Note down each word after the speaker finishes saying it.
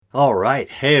All right.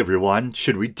 Hey, everyone.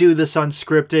 Should we do this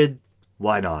unscripted?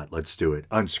 Why not? Let's do it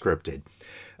unscripted.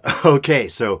 Okay,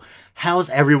 so how's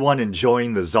everyone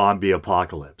enjoying the zombie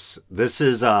apocalypse? This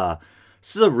is a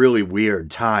really weird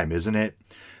time, isn't it?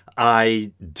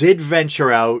 I did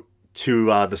venture out to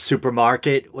the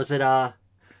supermarket. Was it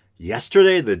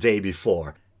yesterday, or the day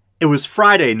before? It was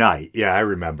Friday night. Yeah, I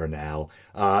remember now.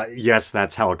 Yes,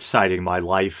 that's how exciting my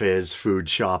life is, food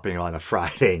shopping on a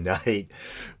Friday night.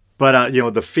 But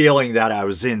the feeling that I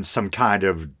was in some kind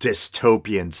of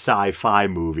dystopian sci-fi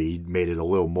movie made it a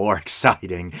little more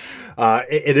exciting.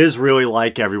 It is really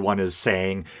like everyone is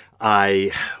saying.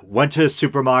 I went to a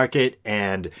supermarket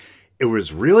and it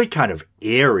was really kind of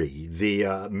eerie.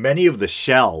 The many of the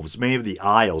shelves, many of the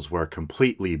aisles were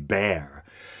completely bare.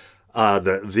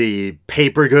 The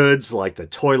paper goods like the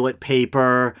toilet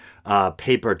paper,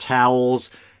 paper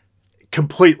towels,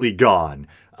 completely gone.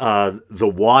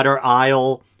 The water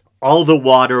aisle, all the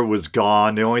water was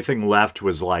gone. The only thing left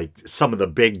was like some of the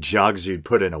big jugs you'd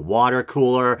put in a water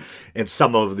cooler and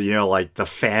some of the, like the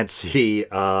fancy,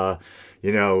 the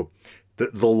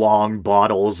long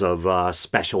bottles of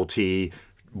specialty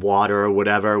water or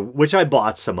whatever, which I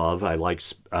bought some of. I like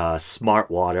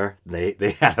Smart Water.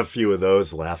 They had a few of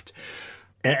those left.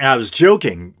 And I was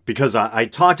joking because I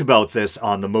talked about this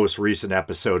on the most recent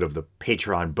episode of the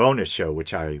Patreon bonus show,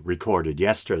 which I recorded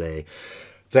yesterday,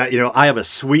 that, I have a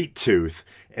sweet tooth.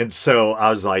 And so I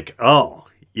was like, oh,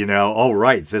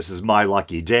 right, this is my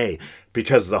lucky day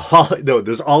because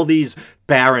there's all these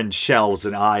barren shelves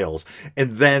and aisles.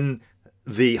 And then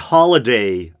the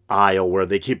holiday aisle where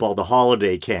they keep all the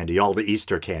holiday candy, all the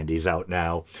Easter candies out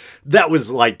now, that was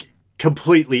like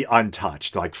completely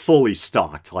untouched, like fully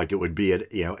stocked, like it would be at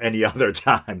any other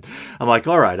time. I'm like,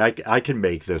 all right, I can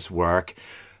make this work.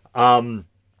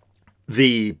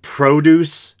 The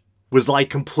produce was like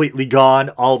completely gone.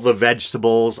 All the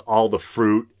vegetables, all the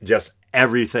fruit, just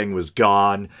everything was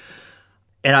gone.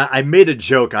 And I made a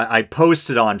joke. I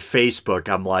posted on Facebook.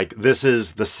 I'm like, this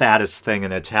is the saddest thing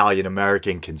an Italian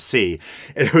American can see.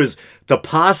 It was the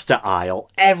pasta aisle.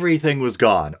 Everything was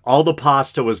gone. All the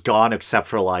pasta was gone except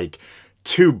for like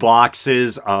 2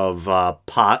 boxes of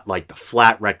like the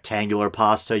flat rectangular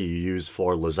pasta you use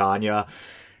for lasagna.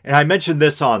 And I mentioned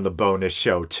this on the bonus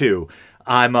show too.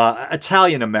 I'm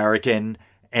Italian American,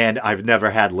 and I've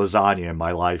never had lasagna in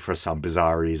my life for some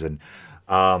bizarre reason.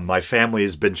 My family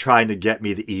has been trying to get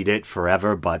me to eat it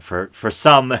forever, but for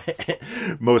some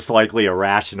most likely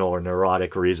irrational or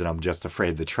neurotic reason, I'm just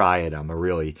afraid to try it. I'm a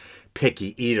really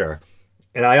picky eater.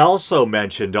 And I also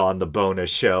mentioned on the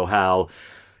bonus show how,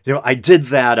 I did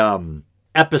that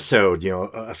episode,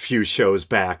 a few shows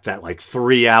back, that like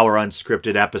 3-hour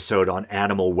unscripted episode on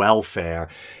animal welfare,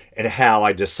 and how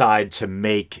I decide to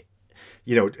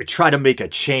try to make a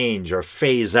change or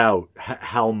phase out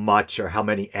how much or how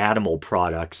many animal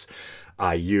products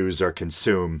I use or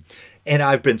consume. And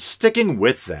I've been sticking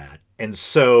with that. And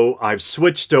so I've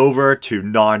switched over to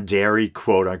non-dairy,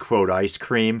 quote unquote, ice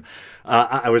cream.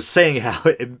 I was saying how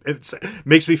it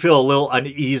makes me feel a little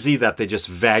uneasy that they just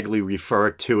vaguely refer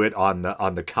to it on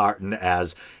the carton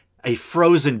as a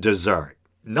frozen dessert.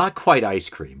 Not quite ice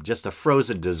cream, just a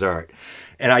frozen dessert.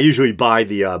 And I usually buy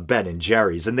the Ben and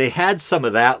Jerry's, and they had some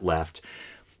of that left.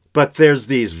 But there's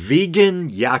these vegan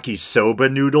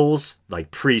yakisoba noodles, like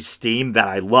pre-steamed, that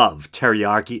I love.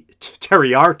 Teriyaki,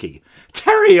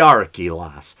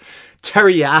 lass.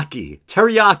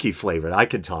 Teriyaki flavored. I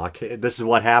can talk. This is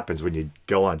what happens when you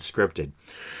go unscripted.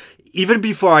 Even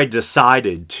before I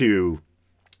decided to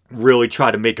really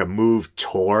try to make a move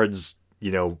towards,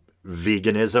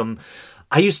 veganism,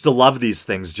 I used to love these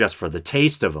things just for the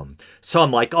taste of them. So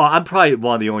I'm like, I'm probably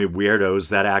one of the only weirdos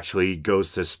that actually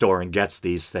goes to the store and gets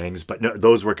these things. But no,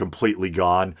 those were completely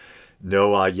gone.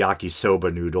 No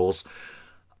yakisoba noodles.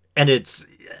 And it's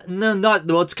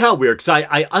it's kind of weird because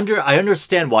I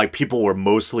understand why people were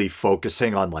mostly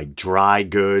focusing on like dry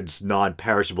goods,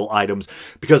 non-perishable items,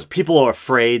 because people are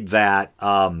afraid that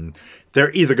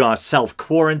they're either going to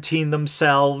self-quarantine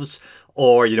themselves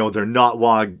or,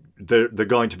 they're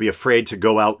going to be afraid to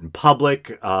go out in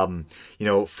public,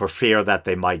 for fear that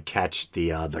they might catch the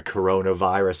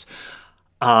coronavirus,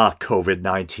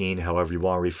 COVID-19, however you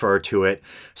want to refer to it.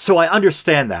 So I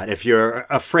understand that if you're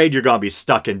afraid you're going to be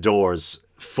stuck indoors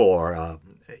for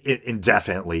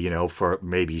indefinitely, for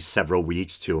maybe several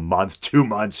weeks to a month, 2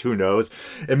 months, who knows,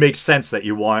 it makes sense that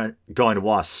going to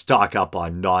want to stock up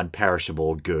on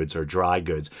non-perishable goods or dry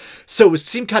goods. So it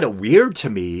seemed kind of weird to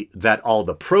me that all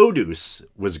the produce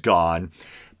was gone.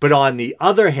 But on the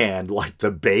other hand, like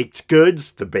the baked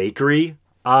goods, the bakery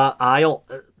aisle,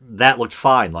 that looked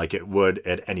fine like it would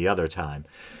at any other time.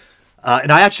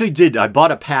 And I actually did. I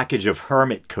bought a package of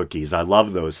Hermit cookies. I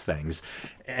love those things.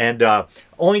 And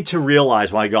only to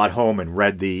realize when I got home and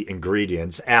read the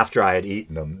ingredients after I had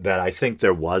eaten them that I think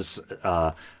there was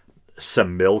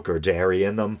some milk or dairy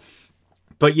in them.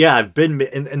 But yeah,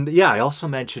 and yeah, I also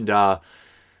mentioned the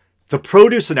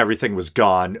produce and everything was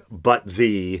gone, but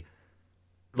the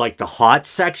hot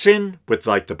section with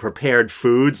like the prepared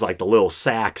foods, like the little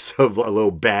sacks of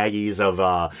little baggies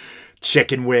of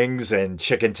chicken wings and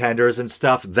chicken tenders and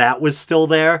stuff, that was still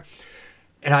there.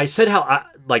 And I said how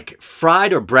like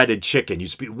fried or breaded chicken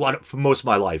used to be for most of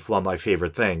my life one of my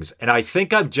favorite things. And I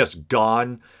think I've just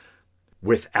gone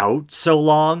without so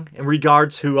long in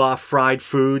regards to fried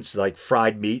foods, like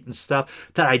fried meat and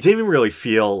stuff, that I didn't really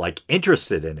feel like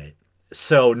interested in it.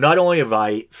 So not only have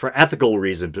I, for ethical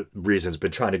reasons,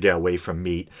 been trying to get away from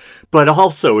meat, but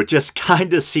also it just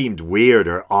kind of seemed weird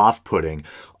or off-putting.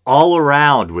 All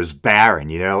around was barren,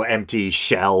 empty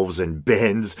shelves and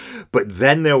bins, but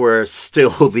then there were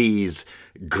still these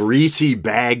greasy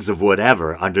bags of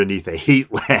whatever underneath a heat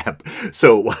lamp,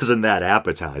 so it wasn't that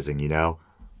appetizing.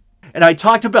 And I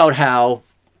talked about how,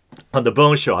 on the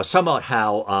Bone Show, I was talking about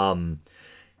how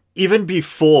even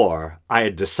before I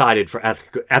had decided for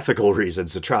ethical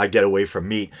reasons to try to get away from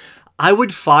meat, I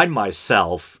would find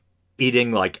myself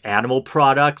eating like animal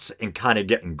products and kind of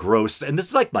getting grossed. And this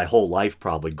is like my whole life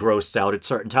probably, grossed out at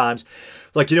certain times.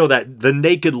 Like, that the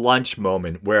naked lunch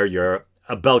moment where you're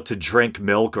about to drink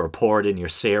milk or pour it in your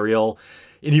cereal.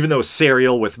 And even though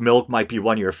cereal with milk might be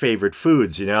one of your favorite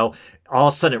foods, all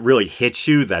of a sudden it really hits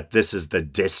you that this is the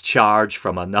discharge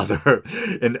from another,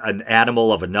 an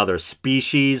animal of another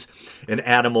species, an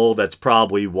animal that's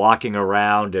probably walking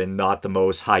around in not the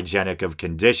most hygienic of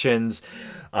conditions,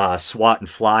 swatting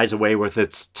flies away with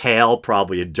its tail,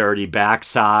 probably a dirty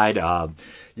backside,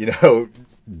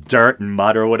 dirt and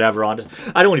mud or whatever on it.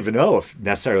 I don't even know if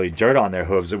necessarily dirt on their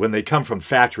hooves. When they come from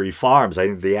factory farms, I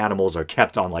think the animals are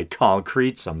kept on like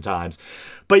concrete sometimes.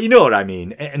 But you know what I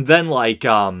mean. And then like,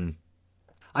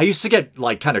 I used to get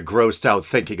like kind of grossed out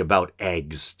thinking about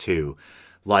eggs too.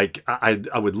 Like I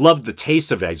would love the taste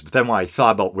of eggs, but then when I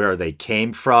thought about where they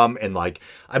came from, and like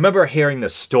I remember hearing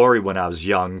this story when I was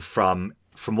young from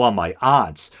one of my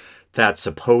aunts that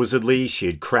supposedly she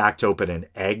had cracked open an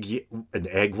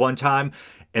egg one time,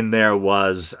 and there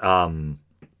was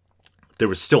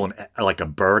still a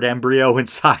bird embryo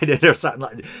inside it or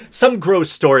something, some gross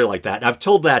story like that. And I've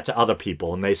told that to other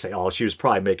people, and they say, "Oh, she was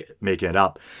probably making it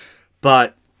up,"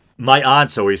 but my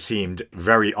aunts always seemed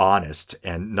very honest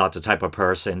and not the type of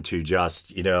person to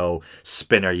just,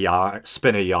 spin a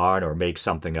yarn or make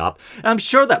something up. And I'm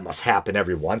sure that must happen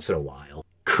every once in a while.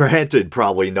 Granted,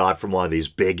 probably not from one of these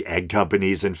big egg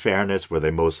companies, in fairness, where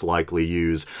they most likely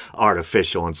use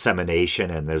artificial insemination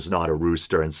and there's not a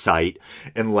rooster in sight,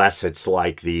 unless it's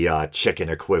like the chicken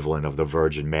equivalent of the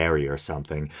Virgin Mary or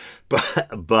something.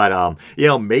 But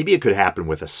maybe it could happen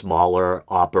with a smaller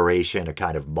operation, a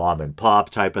kind of mom and pop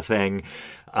type of thing.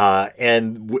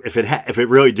 And if it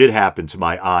really did happen to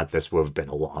my aunt, this would have been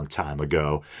a long time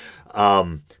ago.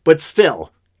 But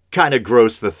still, kind of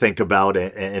gross to think about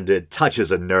it, and it touches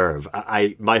a nerve.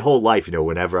 My whole life,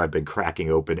 whenever I've been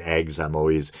cracking open eggs,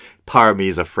 part of me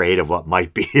is afraid of what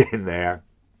might be in there.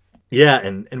 Yeah,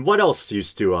 and what else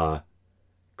used to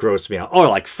gross me out? Oh,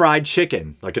 like fried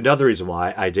chicken. Like another reason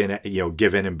why I didn't,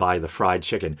 give in and buy the fried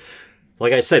chicken.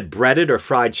 Like I said, breaded or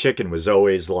fried chicken was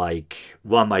always like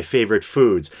one of my favorite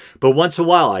foods. But once in a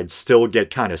while, I'd still get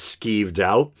kind of skeeved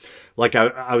out. Like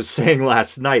I was saying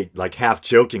last night, like half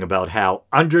joking about how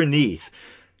underneath,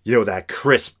 that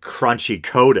crisp, crunchy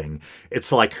coating,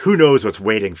 it's like, who knows what's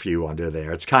waiting for you under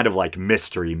there? It's kind of like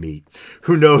mystery meat.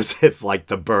 Who knows if like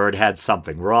the bird had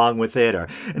something wrong with it,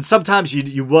 and sometimes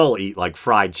you will eat like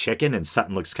fried chicken and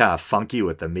something looks kind of funky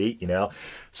with the meat,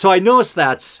 So I noticed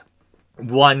that's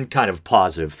one kind of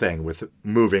positive thing with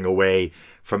moving away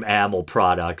from animal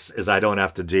products, is I don't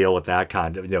have to deal with that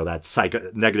kind of,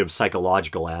 that negative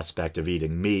psychological aspect of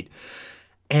eating meat.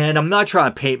 And I'm not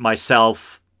trying to paint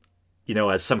myself,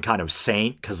 as some kind of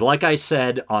saint, because like I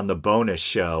said on the bonus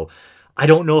show, I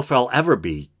don't know if I'll ever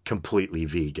be completely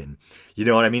vegan. You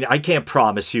know what I mean? I can't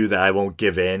promise you that I won't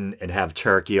give in and have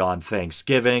turkey on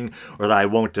Thanksgiving, or that I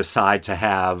won't decide to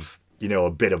have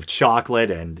a bit of chocolate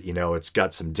and, it's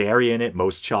got some dairy in it.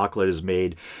 Most chocolate is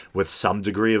made with some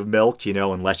degree of milk,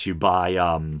 unless you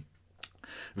buy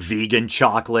vegan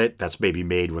chocolate that's maybe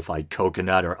made with like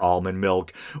coconut or almond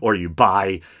milk, or you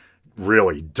buy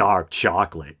really dark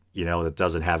chocolate, that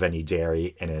doesn't have any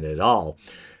dairy in it at all.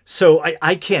 So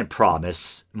I can't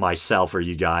promise myself or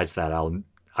you guys that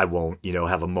I won't,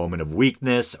 have a moment of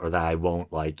weakness, or that I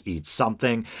won't like eat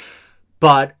something.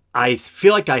 But I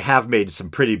feel like I have made some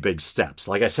pretty big steps.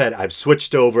 Like I said, I've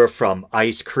switched over from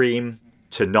ice cream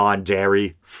to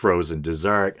non-dairy frozen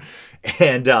dessert.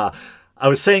 And I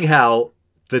was saying how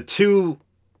the two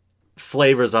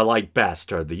flavors I like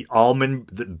best are the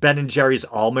Ben and Jerry's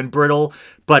almond brittle,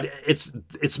 but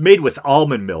it's made with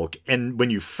almond milk. And when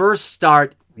you first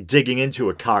start digging into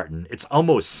a carton, it's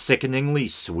almost sickeningly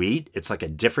sweet. It's like a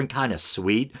different kind of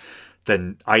sweet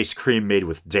than ice cream made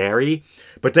with dairy,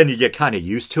 but then you get kind of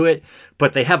used to it.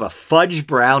 But they have a fudge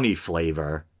brownie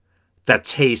flavor that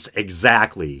tastes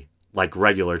exactly like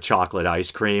regular chocolate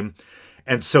ice cream.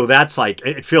 And so that's like,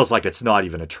 it feels like it's not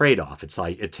even a trade-off. It's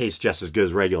like, it tastes just as good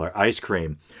as regular ice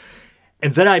cream.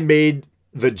 And then I made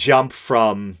the jump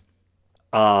from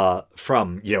cow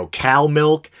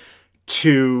milk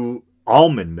to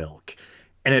almond milk.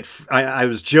 And I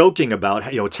was joking about,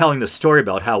 telling the story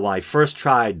about how when I first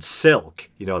tried Silk,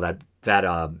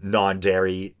 that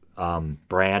non-dairy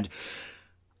brand,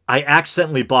 I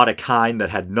accidentally bought a kind that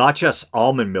had not just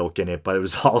almond milk in it, but it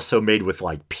was also made with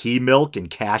like pea milk and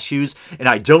cashews. And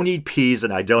I don't eat peas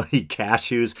and I don't eat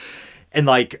cashews. And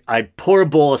like, I pour a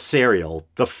bowl of cereal.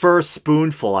 The first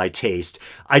spoonful I taste,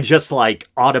 I just my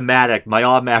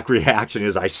automatic reaction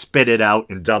is I spit it out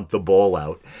and dump the bowl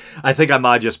out. I think I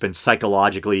might have just been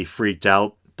psychologically freaked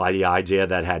out by the idea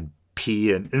that it had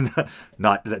pea and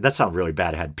not, that sounds really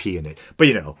bad. It had pea in it, but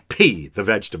pea, the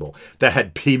vegetable that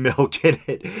had pea milk in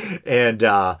it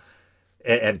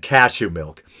and cashew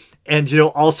milk. And,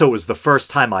 also it was the first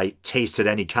time I tasted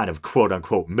any kind of quote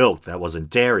unquote milk that wasn't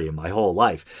dairy in my whole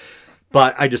life.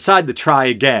 But I decided to try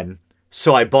again.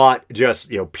 So I bought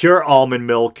just, pure almond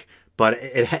milk, but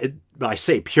I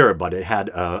say pure, but it had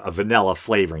a vanilla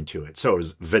flavoring to it. So it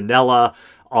was vanilla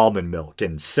almond milk,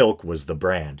 and Silk was the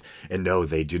brand. And no,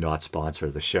 they do not sponsor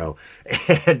the show.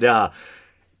 And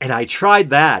I tried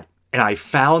that, and I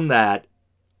found that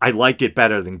I like it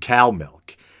better than cow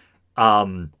milk.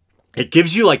 It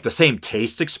gives you like the same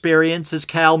taste experience as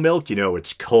cow milk.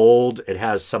 It's cold. It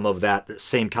has some of that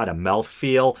same kind of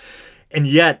mouthfeel. And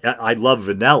yet, I love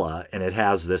vanilla, and it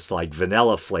has this like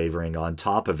vanilla flavoring on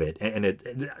top of it.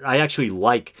 And I actually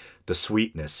like the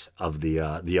sweetness of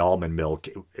the almond milk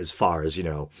as far as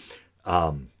eating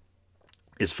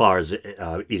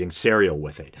cereal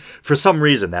with it. For some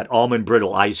reason, that almond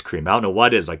brittle ice cream, I don't know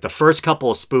what it is, like the first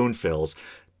couple of spoonfuls,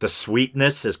 the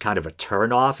sweetness is kind of a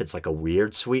turnoff. It's like a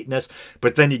weird sweetness,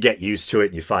 but then you get used to it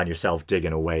and you find yourself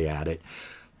digging away at it.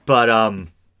 But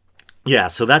yeah,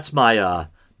 so that's my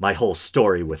whole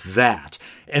story with that.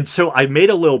 And so I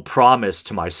made a little promise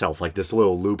to myself, like this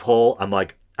little loophole. I'm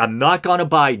like, I'm not going to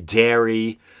buy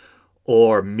dairy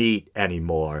or meat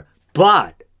anymore.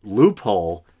 But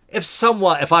loophole,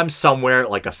 if I'm somewhere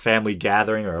like a family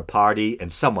gathering or a party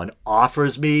and someone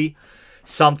offers me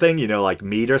something, like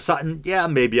meat or something, yeah,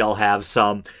 maybe I'll have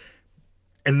some.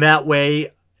 And that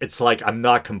way, it's like I'm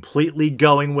not completely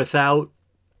going without,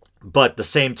 but at the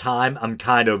same time, I'm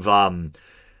kind of,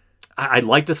 I'd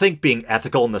like to think being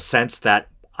ethical in the sense that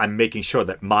I'm making sure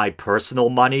that my personal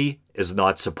money is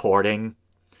not supporting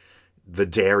the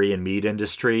dairy and meat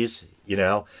industries,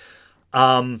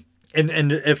 And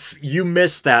if you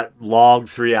missed that long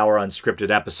 3-hour unscripted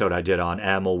episode I did on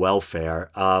animal welfare,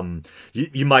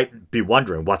 you might be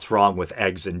wondering what's wrong with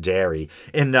eggs and dairy.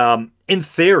 And in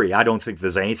theory, I don't think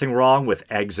there's anything wrong with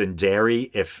eggs and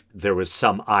dairy if there was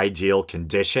some ideal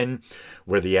condition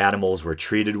where the animals were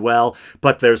treated well.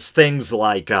 But there's things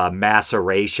like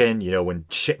maceration, when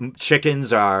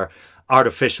chickens are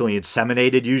artificially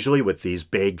inseminated, usually with these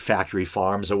big factory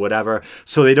farms or whatever,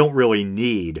 so they don't really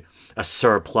need a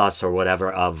surplus or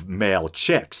whatever of male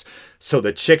chicks. So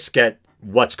the chicks get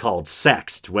what's called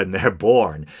sexed when they're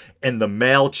born, and the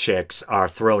male chicks are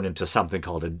thrown into something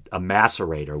called a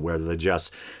macerator, where they're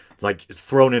just like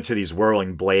thrown into these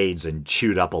whirling blades and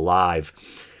chewed up alive.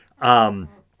 And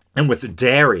with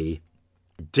dairy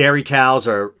cows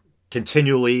are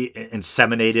continually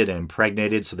inseminated and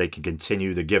impregnated so they can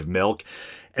continue to give milk.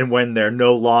 And when they're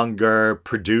no longer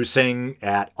producing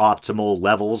at optimal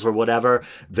levels or whatever,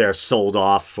 they're sold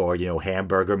off for,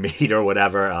 hamburger meat or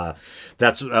whatever.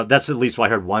 That's at least what I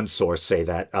heard one source say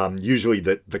that. Usually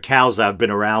the cows that have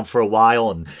been around for a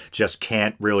while and just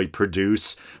can't really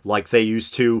produce like they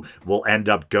used to will end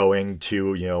up going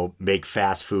to, make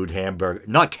fast food hamburger.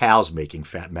 Not cows making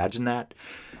fat. Imagine that.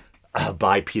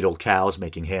 Bipedal cows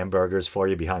making hamburgers for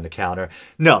you behind the counter.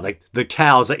 No, like the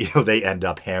cows that, they end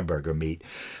up hamburger meat.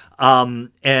 And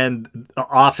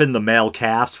often the male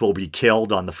calves will be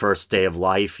killed on the first day of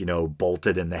life,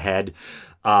 bolted in the head.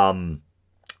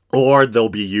 Or they'll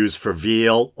be used for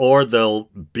veal, or they'll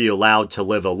be allowed to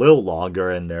live a little longer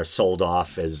and they're sold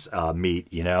off as meat,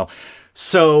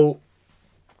 So,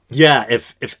 yeah,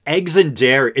 if eggs and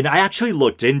dairy, and I actually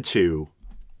looked into,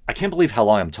 I can't believe how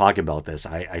long I'm talking about this.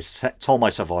 Told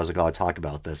myself I wasn't going to talk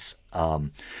about this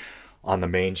on the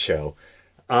main show.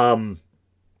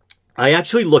 I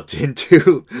actually looked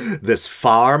into this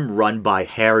farm run by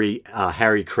Harry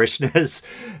Krishnas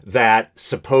that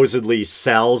supposedly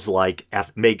sells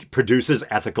produces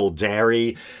ethical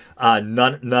dairy.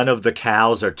 None of the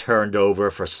cows are turned over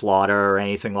for slaughter or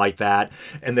anything like that,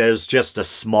 and there's just a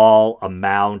small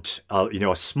amount of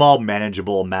a small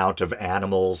manageable amount of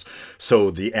animals, so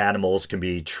the animals can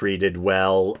be treated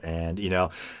well, and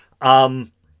I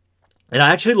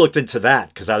actually looked into that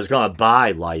because I was gonna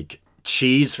buy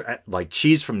cheese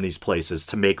from these places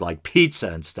to make like pizza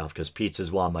and stuff, because pizza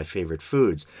is one of my favorite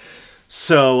foods.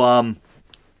 So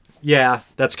yeah,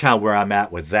 that's kind of where I'm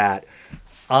at with that.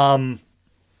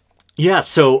 Yeah,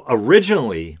 so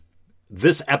originally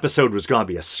this episode was going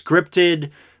to be a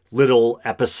scripted little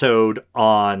episode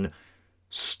on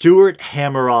Stuart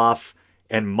Hameroff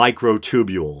and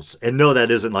Microtubules. And no, that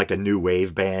isn't like a new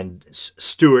wave band,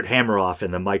 Stuart Hameroff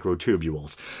and the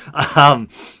Microtubules.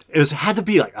 It had to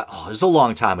be it was a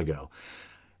long time ago.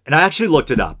 And I actually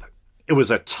looked it up. It was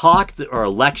a talk or a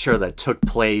lecture that took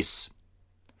place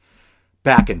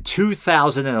back in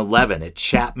 2011 at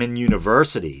Chapman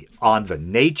University on the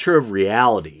nature of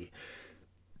reality.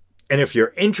 And if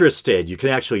you're interested, you can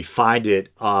actually find it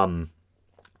on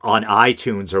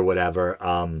iTunes or whatever.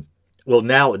 Well,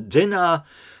 now, I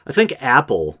think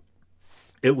Apple,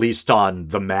 at least on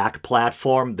the Mac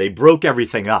platform, they broke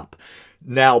everything up.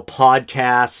 Now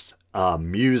podcasts,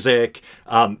 music,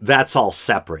 that's all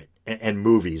separate, and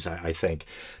movies, I think.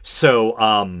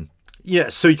 So, yeah,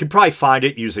 so you can probably find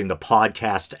it using the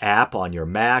podcast app on your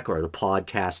Mac or the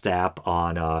podcast app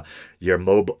on your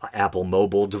Apple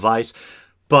mobile device.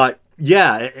 But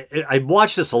yeah, I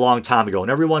watched this a long time ago,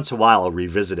 and every once in a while I'll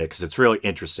revisit it because it's really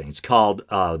interesting. It's called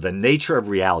The Nature of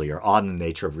Reality, or On the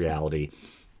Nature of Reality.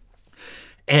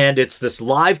 And it's this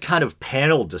live kind of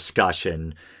panel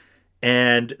discussion.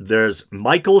 And there's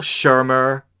Michael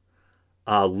Shermer,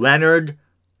 Leonard,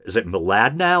 is it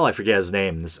Mlodinow? I forget his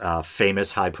name, this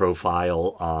famous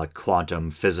high-profile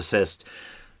quantum physicist.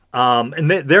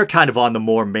 And they're kind of on the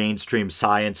more mainstream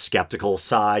science skeptical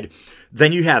side.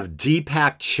 Then you have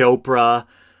Deepak Chopra.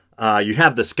 You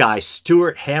have this guy,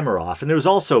 Stuart Hameroff. And there's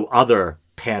also other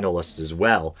panelists as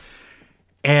well.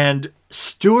 And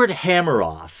Stuart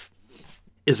Hameroff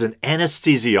is an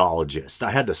anesthesiologist.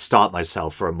 I had to stop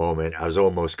myself for a moment. I was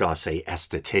almost going to say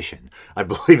esthetician. I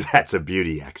believe that's a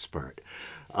beauty expert.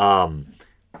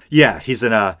 Yeah, he's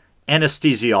an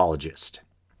anesthesiologist.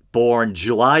 Born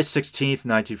July 16th,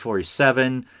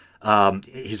 1947.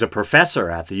 He's a professor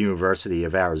at the University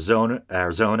of Arizona.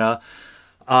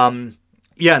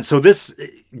 Yeah, and so this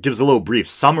gives a little brief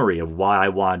summary of why I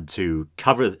wanted to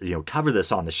cover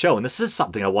this on the show. And this is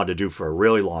something I wanted to do for a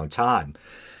really long time.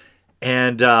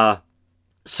 And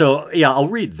so, yeah, I'll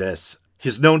read this.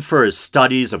 He's known for his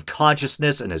studies of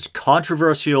consciousness and his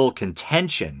controversial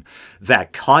contention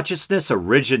that consciousness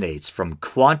originates from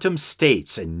quantum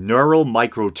states and neural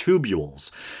microtubules.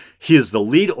 He is the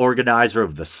lead organizer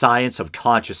of the Science of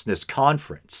Consciousness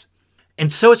Conference.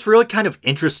 And so it's really kind of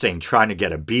interesting trying to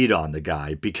get a beat on the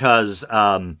guy because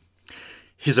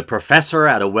he's a professor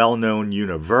at a well-known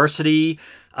university.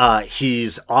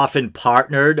 He's often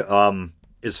partnered.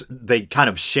 They kind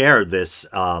of share this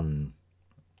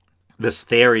this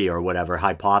theory or whatever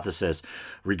hypothesis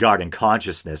regarding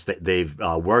consciousness that they've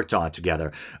worked on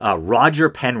together. Roger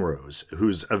Penrose,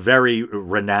 who's a very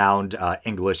renowned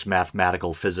English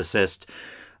mathematical physicist.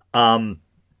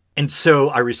 And so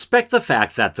I respect the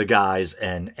fact that the guy's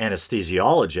an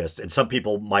anesthesiologist, and some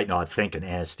people might not think an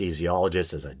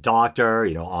anesthesiologist is a doctor,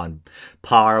 on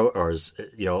par or,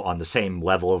 on the same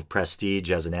level of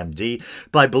prestige as an MD.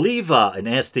 But I believe an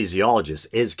anesthesiologist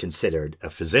is considered a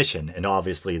physician, and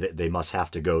obviously they must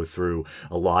have to go through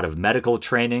a lot of medical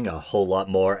training, a whole lot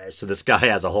more. So this guy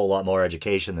has a whole lot more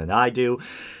education than I do,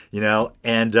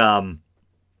 and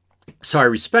so I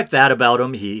respect that about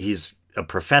him. He's a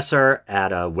professor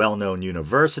at a well-known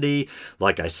university.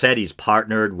 Like I said, he's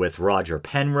partnered with Roger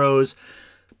Penrose.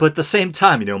 But at the same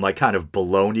time, my kind of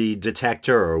baloney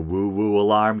detector or woo-woo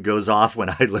alarm goes off when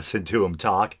I listen to him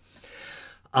talk.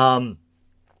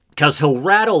 Because he'll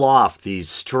rattle off these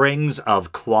strings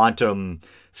of quantum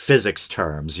physics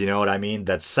terms, you know what I mean,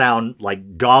 that sound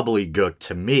like gobbledygook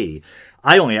to me.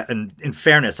 In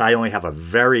fairness, I only have a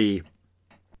very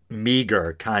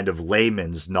meager kind of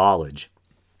layman's knowledge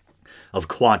of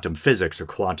quantum physics or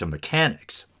quantum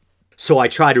mechanics. So I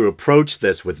try to approach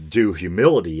this with due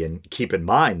humility and keep in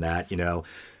mind that,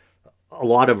 a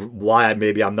lot of why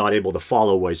maybe I'm not able to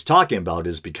follow what he's talking about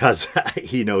is because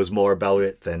he knows more about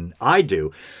it than I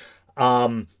do.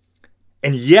 And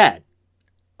yet,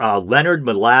 Leonard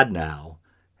Mlodinow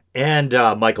and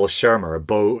Michael Shermer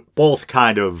both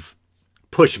kind of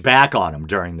push back on him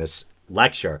during this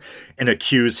lecture and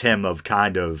accuse him of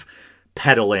kind of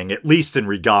peddling, at least in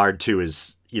regard to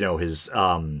his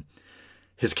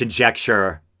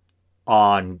conjecture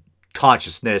on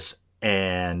consciousness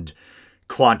and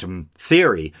quantum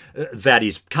theory, that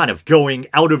he's kind of going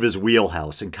out of his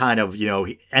wheelhouse and kind of,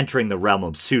 entering the realm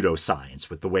of pseudoscience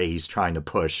with the way he's trying to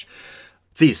push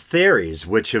these theories,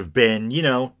 which have been,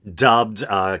 dubbed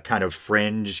kind of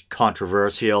fringe,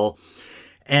 controversial.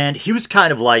 And he was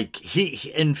kind of like,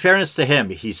 in fairness to him,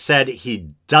 he said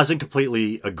he doesn't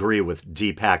completely agree with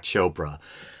Deepak Chopra.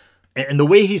 And the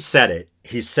way he said it,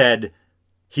 he said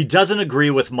he doesn't agree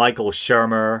with Michael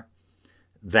Shermer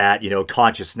that,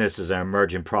 consciousness is an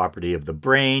emergent property of the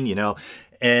brain,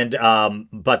 and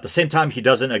but at the same time, he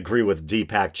doesn't agree with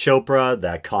Deepak Chopra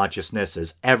that consciousness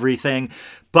is everything.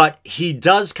 But he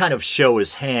does kind of show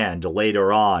his hand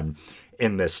later on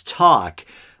in this talk,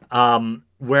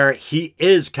 where he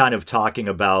is kind of talking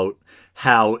about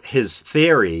how his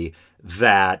theory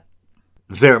that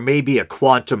there may be a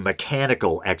quantum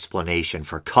mechanical explanation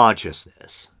for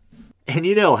consciousness. And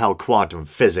you know how quantum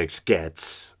physics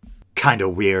gets kind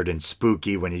of weird and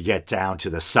spooky when you get down to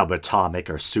the subatomic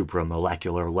or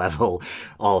supramolecular level,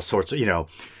 all sorts of,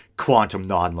 quantum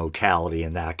non-locality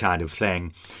and that kind of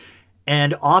thing.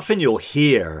 And often you'll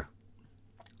hear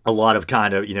a lot of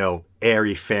kind of,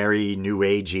 airy-fairy, new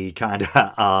agey kind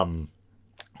of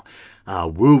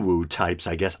woo-woo types,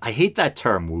 I guess. I hate that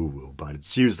term woo-woo, but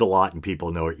it's used a lot and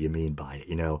people know what you mean by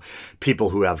it, people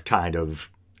who have kind of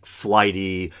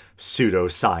flighty,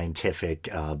 pseudo-scientific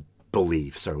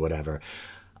beliefs or whatever.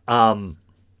 And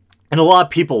a lot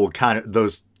of people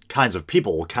those kinds of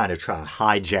people will kind of try to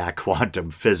hijack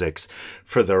quantum physics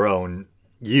for their own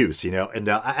use, And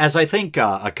as I think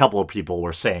a couple of people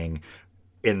were saying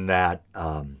in that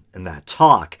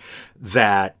talk,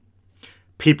 that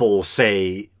people will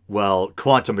say, well,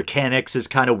 quantum mechanics is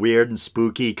kind of weird and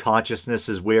spooky, consciousness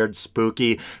is weird,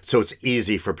 spooky, so it's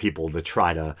easy for people to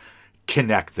try to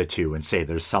connect the two and say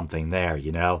there's something there,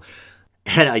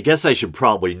 And I guess I should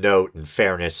probably note, in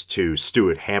fairness to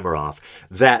Stuart Hameroff,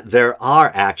 that there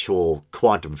are actual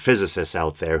quantum physicists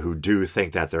out there who do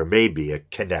think that there may be a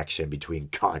connection between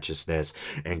consciousness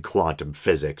and quantum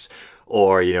physics.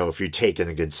 Or, if you take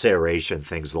into consideration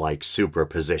things like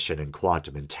superposition and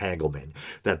quantum entanglement,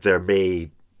 that there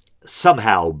may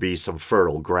somehow be some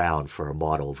fertile ground for a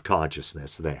model of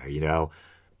consciousness there,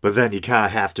 But then you kind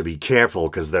of have to be careful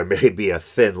because there may be a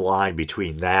thin line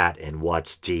between that and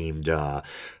what's deemed or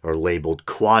labeled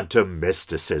quantum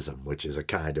mysticism, which is a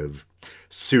kind of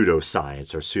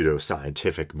pseudoscience or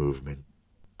pseudoscientific movement.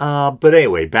 But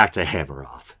anyway, back to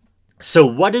Hameroff. So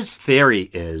what his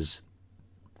theory is,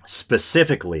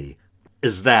 specifically,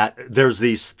 is that there's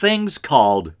these things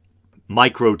called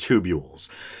microtubules,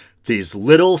 these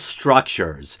little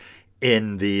structures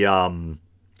in the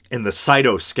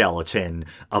cytoskeleton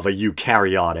of a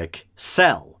eukaryotic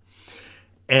cell.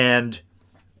 And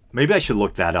maybe I should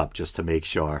look that up just to make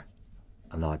sure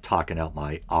I'm not talking out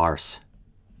my arse.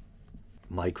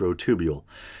 Microtubule.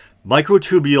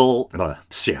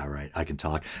 Yeah, right, I can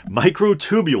talk.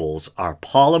 Microtubules are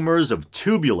polymers of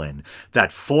tubulin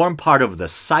that form part of the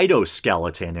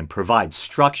cytoskeleton and provide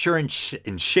structure and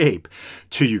shape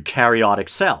to eukaryotic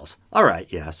cells. All right,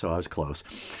 yeah, so I was close.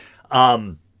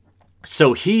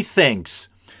 So he thinks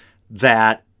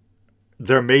that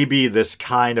there may be this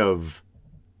kind of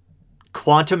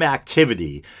quantum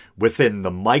activity within the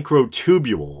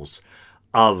microtubules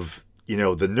of,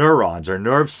 the neurons or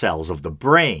nerve cells of the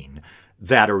brain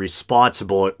that are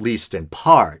responsible, at least in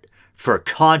part, for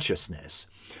consciousness.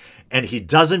 And he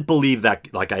doesn't believe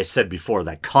that, like I said before,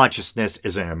 that consciousness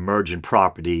is an emergent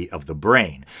property of the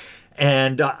brain.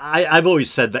 And I've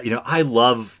always said that, I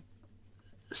love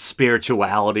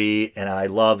spirituality, and I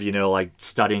love, like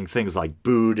studying things like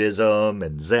Buddhism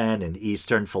and Zen and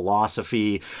Eastern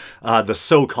philosophy, the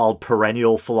so-called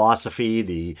perennial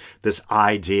philosophy, this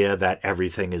idea that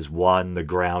everything is one, the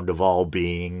ground of all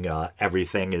being,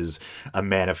 everything is a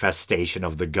manifestation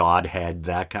of the Godhead,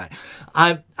 that kind.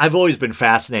 I've always been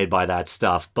fascinated by that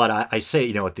stuff, but I say,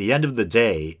 at the end of the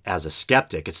day, as a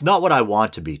skeptic, it's not what I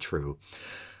want to be true.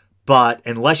 But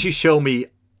unless you show me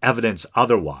evidence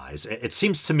otherwise, it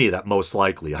seems to me that most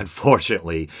likely,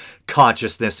 unfortunately,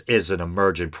 consciousness is an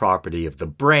emergent property of the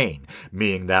brain,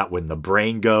 meaning that when the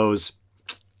brain goes,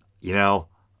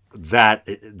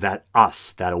 that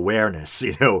us, that awareness,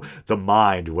 the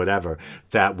mind, whatever,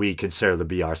 that we consider to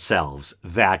be ourselves,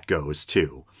 that goes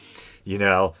too,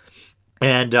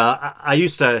 And I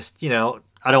used to,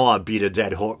 I don't want to beat a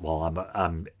dead horse. Well,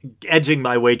 I'm edging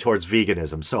my way towards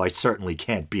veganism, so I certainly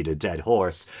can't beat a dead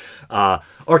horse.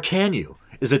 Or can you?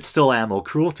 Is it still animal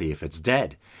cruelty if it's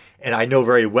dead? And I know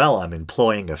very well I'm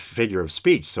employing a figure of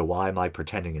speech, so why am I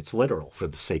pretending it's literal for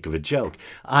the sake of a joke?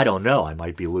 I don't know. I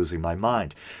might be losing my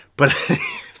mind. But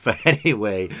but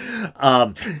anyway,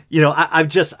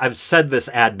 I've said this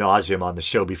ad nauseum on the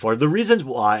show before. The reasons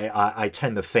why I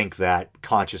tend to think that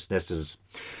consciousness is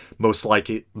most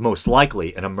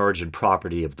likely an emergent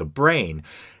property of the brain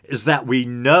is that we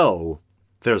know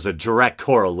there's a direct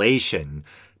correlation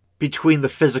between the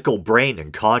physical brain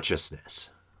and consciousness.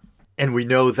 And we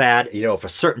know that, if a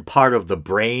certain part of the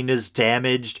brain is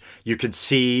damaged, you can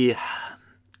see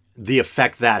the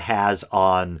effect that has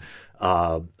on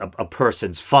a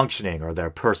person's functioning or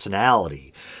their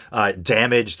personality.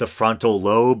 Damage the frontal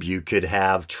lobe, you could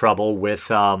have trouble with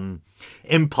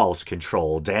impulse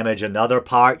control. Damage another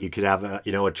part, you could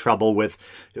have trouble with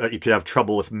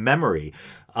memory.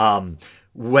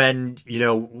 When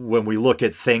we look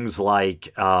at things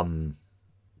like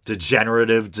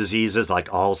degenerative diseases like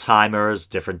Alzheimer's,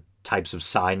 different types of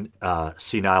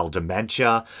senile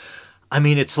dementia, I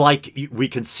mean, it's like we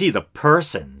can see the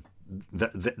person,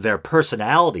 their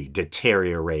personality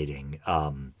deteriorating,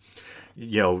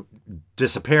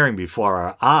 disappearing before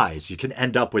our eyes. You can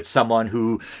end up with someone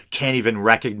who can't even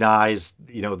recognize,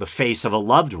 the face of a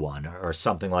loved one or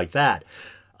something like that,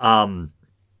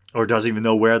 or doesn't even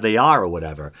know where they are or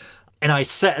whatever. And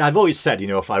I've always said,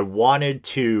 if I wanted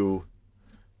to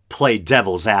play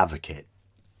devil's advocate,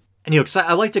 and 'cause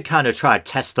I like to kind of try to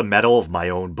test the mettle of my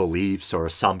own beliefs or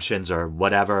assumptions or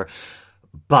whatever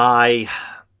by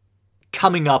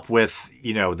coming up with,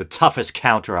 the toughest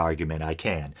counter argument I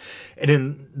can. And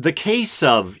in the case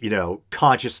of,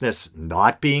 consciousness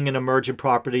not being an emergent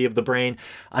property of the brain,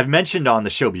 I've mentioned on the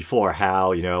show before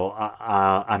how,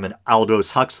 I'm an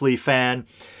Aldous Huxley fan.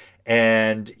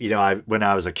 And, when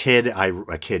I was a kid,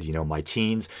 my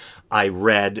teens, I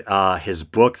read his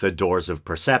book, The Doors of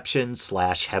Perception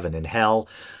 / Heaven and Hell,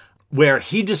 where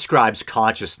he describes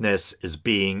consciousness as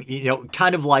being,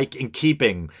 kind of like in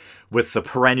keeping with the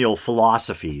perennial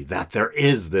philosophy that there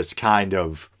is this kind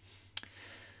of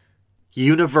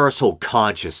universal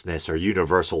consciousness or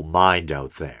universal mind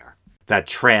out there that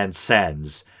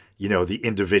transcends, the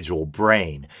individual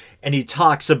brain. And he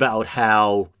talks about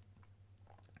how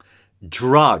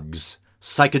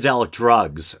psychedelic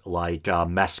drugs like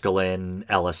mescaline,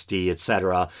 LSD,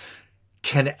 etc.,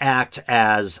 can act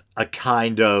as a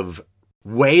kind of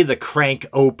way to crank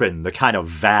open the kind of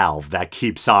valve that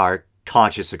keeps our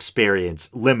conscious experience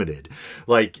limited.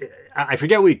 Like, I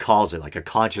forget what he calls it, like a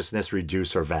consciousness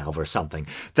reducer valve or something.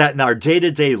 That in our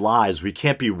day-to-day lives, we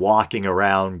can't be walking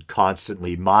around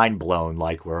constantly mind blown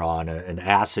like we're on an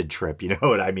acid trip, you know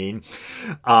what I mean?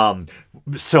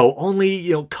 So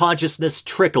only, consciousness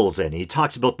trickles in. He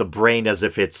talks about the brain as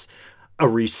if it's a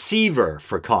receiver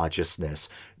for consciousness,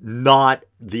 not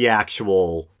the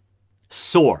actual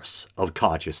source of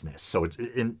consciousness. So it's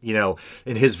in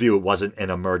his view, it wasn't an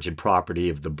emergent property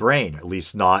of the brain, at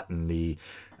least not in the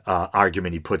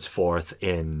argument he puts forth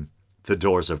in The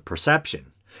Doors of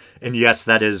Perception. And yes,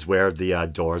 that is where the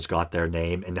Doors got their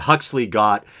name. And Huxley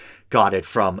got it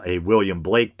from a William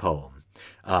Blake poem.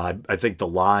 I think the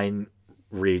line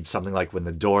reads something like, when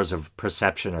the doors of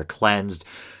perception are cleansed,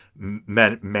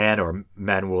 men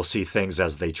will see things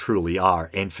as they truly are,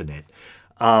 infinite.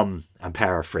 I'm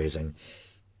paraphrasing.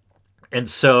 And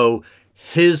so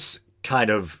his kind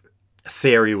of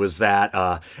theory was that,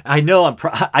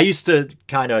 I used to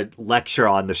kind of lecture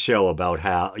on the show about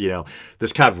how,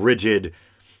 this kind of rigid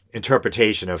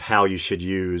interpretation of how you should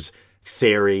use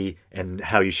theory and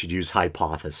how you should use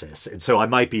hypothesis. And so I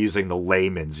might be using the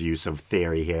layman's use of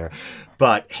theory here.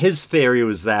 But his theory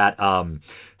was that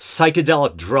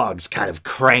psychedelic drugs kind of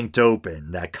cranked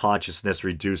open that consciousness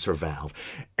reducer valve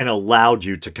and allowed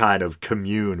you to kind of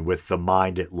commune with the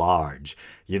mind at large.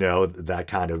 That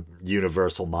kind of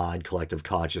universal mind, collective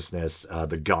consciousness,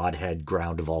 the Godhead,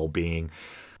 ground of all being.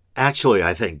 Actually,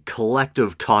 I think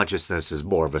collective consciousness is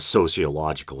more of a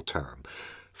sociological term.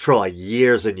 For like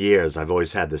years and years, I've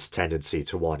always had this tendency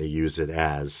to want to use it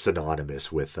as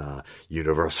synonymous with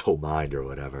universal mind or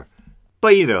whatever.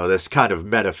 But, this kind of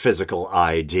metaphysical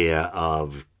idea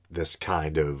of this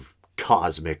kind of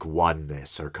cosmic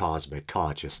oneness or cosmic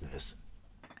consciousness.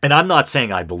 And I'm not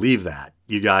saying I believe that.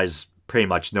 You guys pretty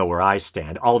much know where I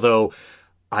stand. Although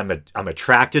I'm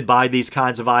attracted by these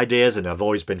kinds of ideas, and I've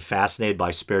always been fascinated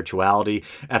by spirituality.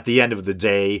 At the end of the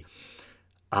day,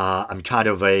 I'm kind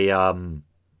of a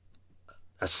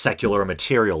secular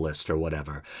materialist or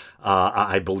whatever.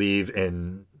 I believe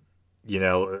in,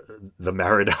 the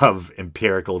merit of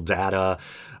empirical data,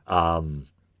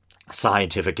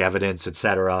 scientific evidence,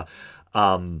 etc.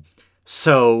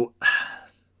 So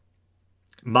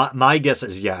my guess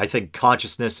is, I think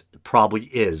consciousness probably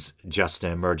is just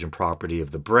an emergent property of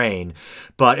the brain.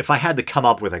 But if I had to come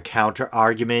up with a counter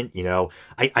argument,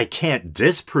 I can't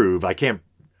disprove. I can't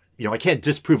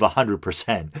disprove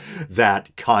 100%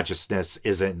 that consciousness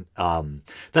isn't,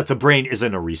 that the brain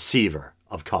isn't a receiver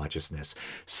of consciousness.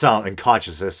 And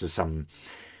consciousness is some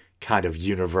kind of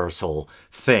universal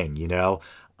thing,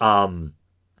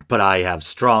 but I have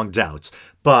strong doubts.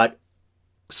 But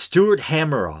Stuart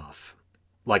Hameroff,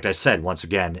 like I said, once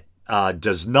again,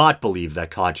 does not believe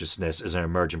that consciousness is an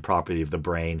emergent property of the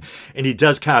brain. And he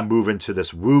does kind of move into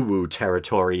this woo-woo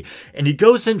territory. And he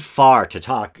goes as far as to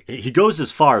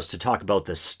talk about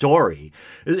this story.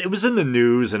 It was in the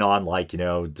news and on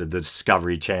the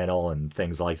Discovery Channel and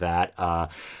things like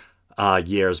that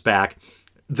years back.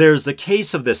 There's a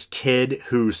case of this kid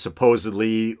who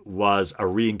supposedly was a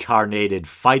reincarnated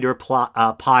fighter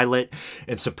pilot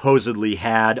and supposedly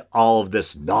had all of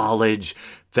this knowledge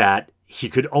that he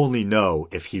could only know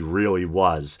if he really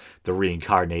was the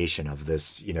reincarnation of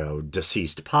this,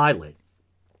 deceased pilot.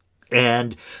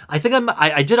 And I think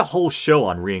I did a whole show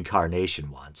on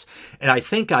reincarnation once. And I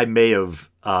think I may have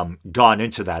gone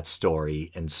into that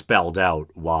story and spelled out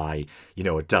why,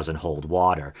 it doesn't hold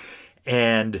water.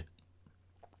 And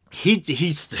he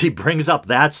brings up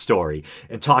that story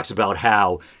and talks about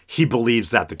how he believes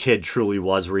that the kid truly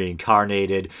was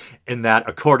reincarnated, and that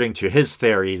according to his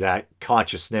theory that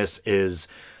consciousness is,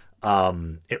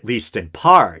 at least in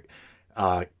part,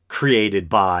 created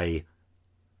by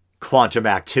quantum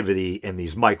activity in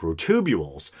these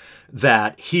microtubules,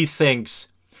 that he thinks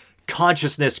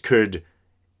consciousness could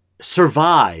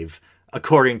survive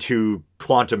according to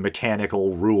quantum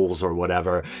mechanical rules or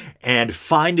whatever, and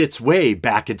find its way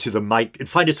back into the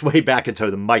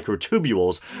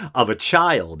microtubules of a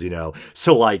child,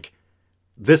 So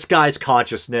this guy's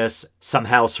consciousness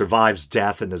somehow survives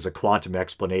death, and there's a quantum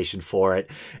explanation for it,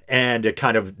 and it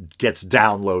kind of gets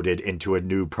downloaded into a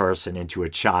new person, into a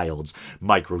child's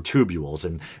microtubules,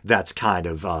 and that's kind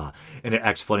of an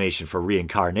explanation for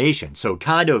reincarnation. So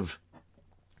kind of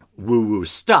woo-woo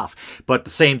stuff, but at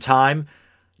the same time,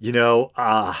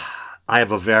 I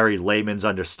have a very layman's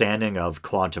understanding of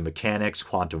quantum mechanics,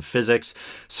 quantum physics,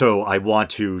 so I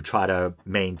want to try to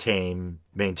maintain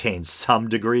some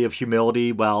degree of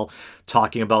humility while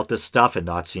talking about this stuff and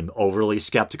not seem overly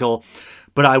skeptical.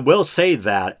 But I will say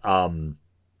that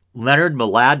Leonard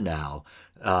Mlodinow,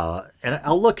 and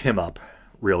I'll look him up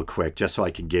real quick just so I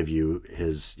can give you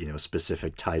his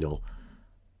specific title.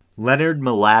 Leonard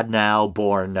Mlodinow,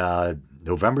 born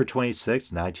November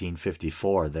 26,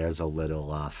 1954. There's a little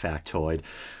factoid.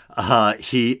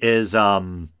 He is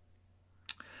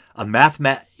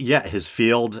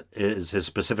his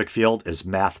specific field is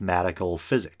mathematical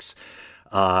physics.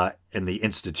 In the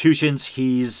institutions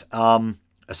he's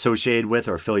associated with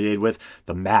or affiliated with,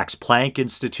 the Max Planck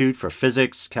Institute for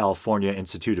Physics, California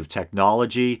Institute of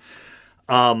Technology.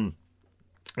 And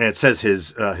it says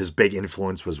his big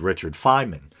influence was Richard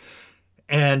Feynman.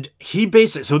 And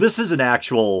so this is an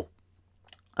actual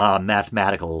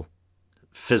mathematical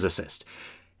physicist.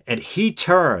 And he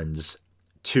turns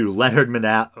to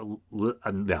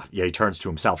he turns to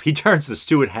himself. He turns to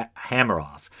Stuart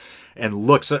Hameroff and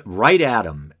looks right at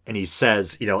him. And he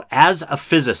says, as a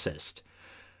physicist,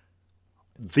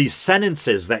 these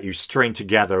sentences that you string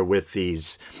together with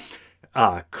these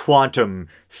quantum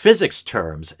physics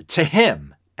terms, to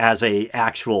him, as a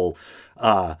actual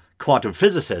quantum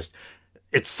physicist,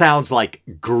 it sounds like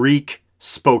Greek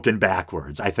spoken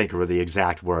backwards, I think were the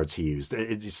exact words he used.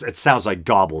 It sounds like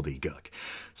gobbledygook.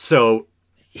 So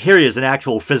here he is, an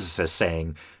actual physicist,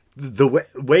 saying, the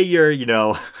way you're,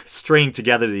 stringing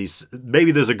together these,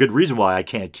 maybe there's a good reason why I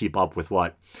can't keep up with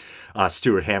what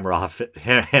Stuart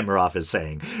Hameroff is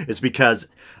saying. It's because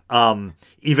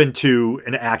even to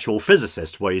an actual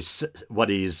physicist, what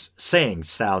he's saying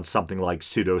sounds something like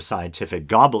pseudoscientific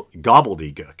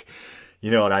gobbledygook. You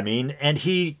know what I mean? And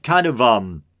he kind of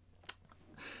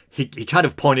he kind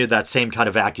of pointed that same kind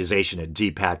of accusation at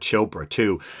Deepak Chopra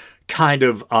too, kind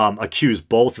of accused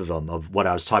both of them of what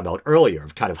I was talking about earlier,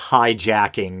 of kind of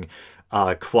hijacking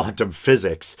quantum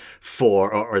physics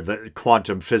or the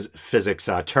quantum physics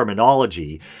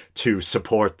terminology to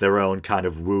support their own kind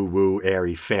of woo-woo,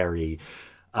 airy-fairy,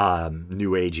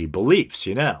 new agey beliefs,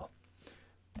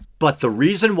 But the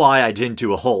reason why I didn't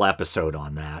do a whole episode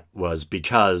on that was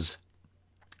because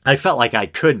I felt like I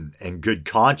couldn't in good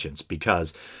conscience,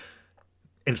 because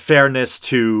in fairness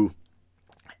to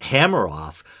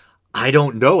Hammeroff, I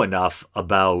don't know enough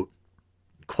about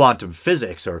quantum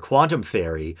physics or quantum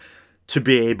theory to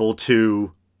be able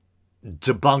to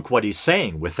debunk what he's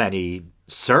saying with any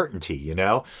certainty, you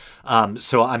know?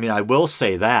 So, I mean, I will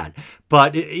say that.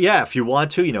 But yeah, if you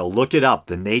want to, you know, look it up,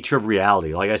 The Nature of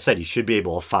Reality. Like I said, you should be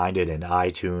able to find it in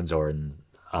iTunes or in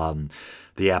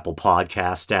the Apple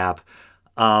Podcast app.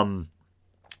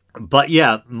 But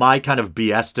yeah, my kind of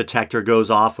BS detector goes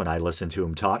off when I listen to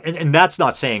him talk. And that's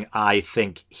not saying I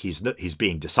think he's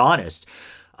being dishonest.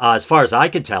 As far as I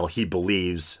can tell, he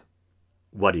believes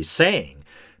what he's saying.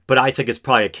 But I think it's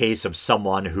probably a case of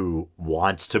someone who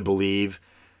wants to believe,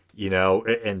 you know,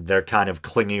 and they're kind of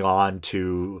clinging on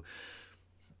to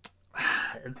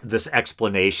this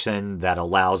explanation that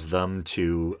allows them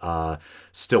to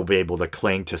still be able to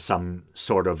cling to some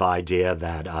sort of idea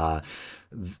that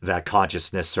that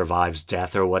consciousness survives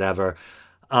death or whatever.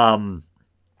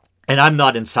 And I'm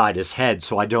not inside his head,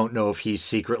 so I don't know if he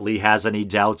secretly has any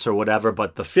doubts or whatever,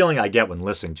 but the feeling I get when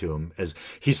listening to him is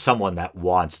he's someone that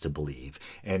wants to believe.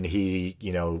 And he,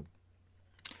 you know,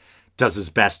 does his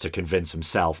best to convince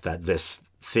himself that this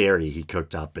theory he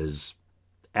cooked up is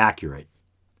accurate.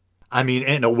 I mean,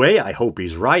 in a way, I hope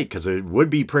he's right, because it would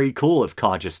be pretty cool if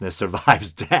consciousness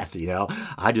survives death, you know?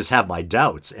 I just have my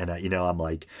doubts, and, you know, I'm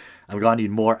like, I'm going to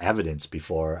need more evidence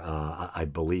before I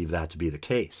believe that to be the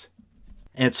case.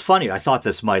 And it's funny, I thought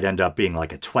this might end up being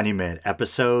like a 20-minute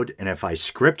episode, and if I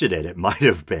scripted it, it might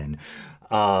have been.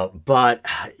 But,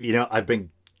 you know, I've been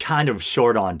kind of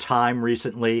short on time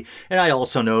recently, and I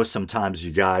also know sometimes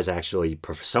you guys actually,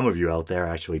 some of you out there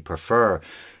actually prefer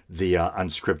the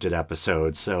unscripted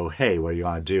episodes. So, hey, what are you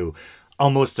going to do?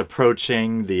 Almost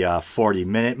approaching the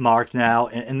 40-minute mark now,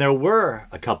 and there were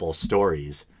a couple of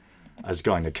stories I was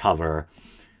going to cover.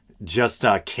 Just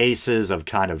cases of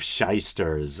kind of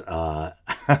shysters,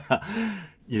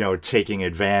 you know, taking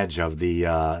advantage of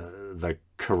the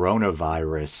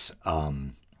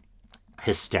coronavirus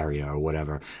hysteria or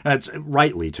whatever. And it's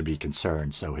rightly to be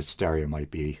concerned, so hysteria might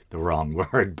be the wrong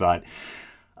word. But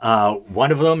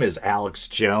one of them is Alex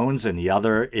Jones, and the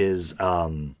other is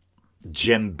Jim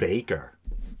Bakker.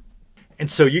 And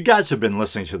so you guys have been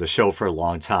listening to the show for a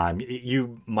long time.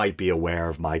 You might be aware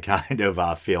of my kind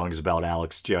of feelings about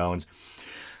Alex Jones.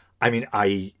 I mean,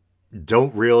 I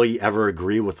don't really ever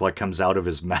agree with what comes out of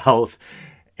his mouth.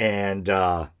 And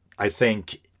I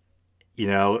think, you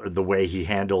know, the way he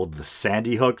handled the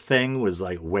Sandy Hook thing was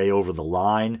like way over the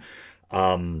line.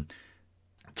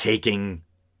 Taking,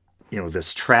 you know,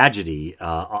 this tragedy,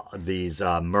 these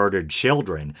murdered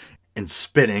children, and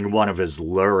spinning one of his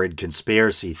lurid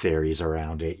conspiracy theories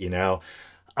around it, you know.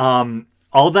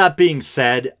 All that being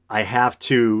said, I have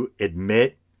to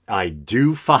admit, I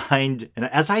do find, and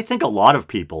as I think a lot of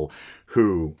people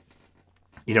who,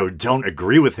 you know, don't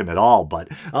agree with him at all, but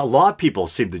a lot of people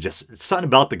seem to just, something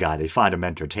about the guy, they find him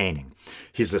entertaining.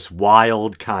 He's this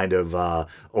wild kind of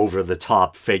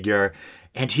over-the-top figure,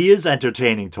 and he is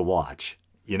entertaining to watch.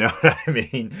 You know what I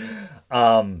mean?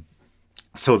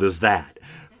 So there's that.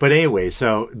 But anyway,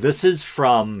 so this is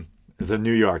from the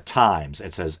New York Times.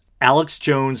 It says, Alex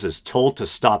Jones is told to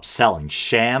stop selling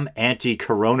sham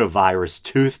anti-coronavirus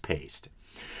toothpaste.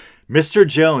 Mr.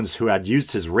 Jones, who had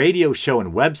used his radio show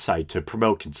and website to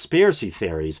promote conspiracy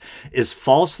theories, is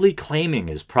falsely claiming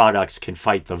his products can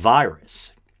fight the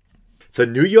virus. The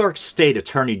New York State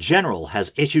Attorney General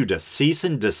has issued a cease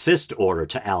and desist order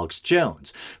to Alex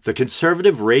Jones, the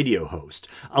conservative radio host,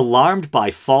 alarmed by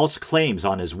false claims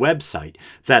on his website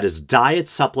that his diet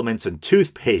supplements and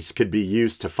toothpaste could be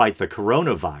used to fight the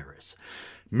coronavirus.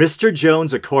 Mr.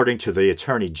 Jones, according to the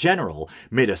Attorney General,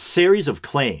 made a series of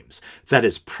claims that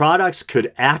his products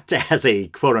could act as a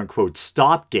quote-unquote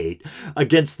stopgate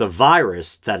against the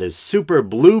virus that his Super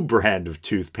Blue brand of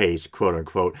toothpaste,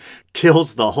 quote-unquote,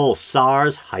 kills the whole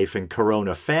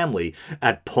SARS-corona family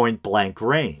at point-blank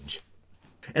range.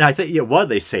 And I think, what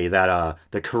they say, that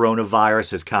the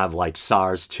coronavirus is kind of like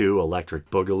SARS-2, Electric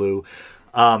Boogaloo.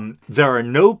 There are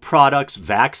no products,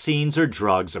 vaccines, or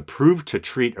drugs approved to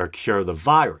treat or cure the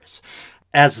virus.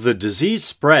 As the disease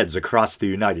spreads across the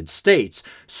United States,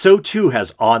 so too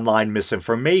has online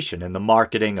misinformation and the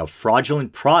marketing of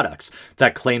fraudulent products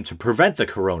that claim to prevent the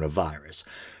coronavirus,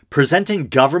 presenting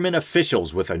government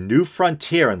officials with a new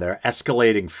frontier in their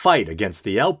escalating fight against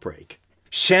the outbreak.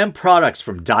 Sham products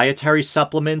from dietary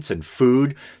supplements and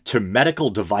food to medical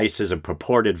devices and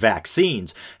purported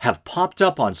vaccines have popped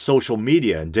up on social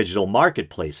media and digital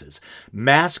marketplaces.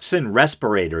 Masks and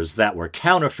respirators that were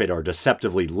counterfeit or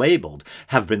deceptively labeled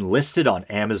have been listed on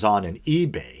Amazon and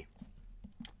eBay.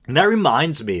 And that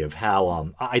reminds me of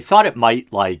how I thought it might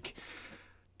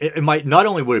it might not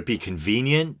only would it be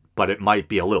convenient, but it might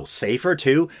be a little safer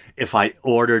too if I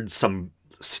ordered some,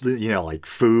 like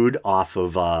food off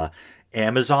of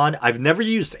Amazon. I've never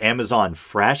used Amazon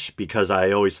Fresh because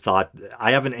I always thought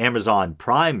I have an Amazon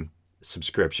Prime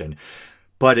subscription,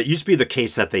 but it used to be the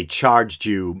case that they charged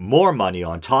you more money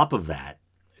on top of that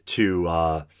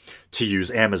to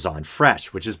use Amazon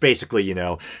Fresh, which is basically,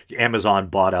 Amazon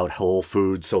bought out Whole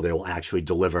Foods, so they will actually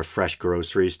deliver fresh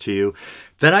groceries to you.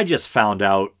 Then I just found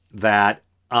out that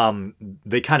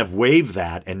they kind of waived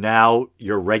that, and now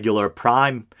your regular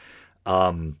Prime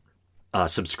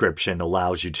subscription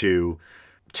allows you to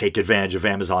take advantage of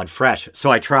Amazon Fresh. So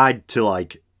I tried to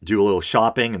do a little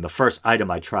shopping, and the first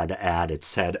item I tried to add, it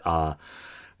said,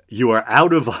 you are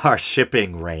out of our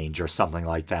shipping range or something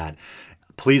like that.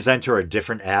 Please enter a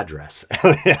different address.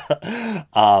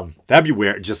 That'd be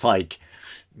weird. Just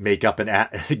make up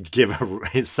give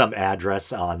some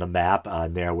address on the map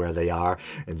near where they are,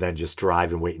 and then just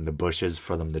drive and wait in the bushes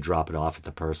for them to drop it off at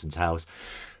the person's house.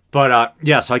 But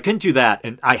so I couldn't do that,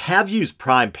 and I have used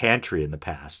Prime Pantry in the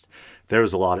past. That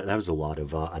was a lot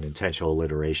of unintentional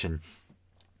alliteration.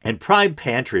 And Prime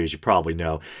Pantry, as you probably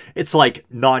know, it's like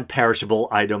non-perishable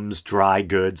items, dry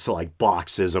goods, so like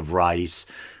boxes of rice,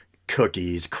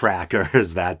 cookies,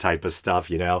 crackers, that type of stuff,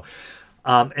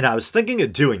 And I was thinking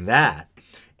of doing that,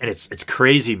 and it's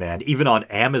crazy, man. Even on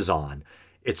Amazon,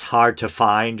 it's hard to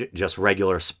find just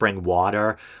regular spring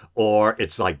water, or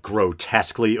it's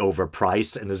grotesquely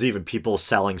overpriced. And there's even people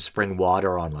selling spring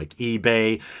water on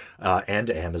eBay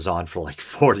and Amazon for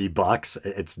 $40.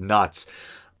 It's nuts.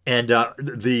 And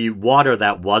the water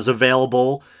that was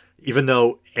available, even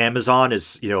though Amazon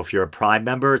is, if you're a Prime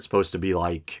member, it's supposed to be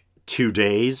 2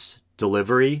 days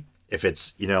delivery if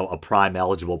it's, a Prime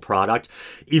eligible product.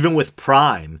 Even with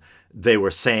Prime, they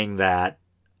were saying that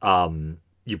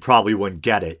you probably wouldn't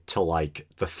get it till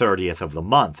the 30th of the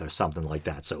month or something like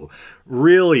that. So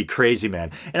really crazy,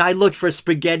 man. And I looked for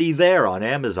spaghetti there on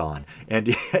Amazon, and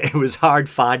it was hard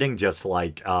finding just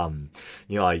trying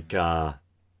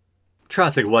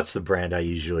to think what's the brand I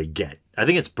usually get. I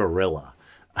think it's Barilla.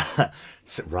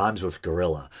 It rhymes with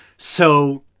gorilla.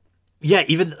 So yeah,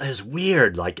 even it was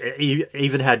weird. I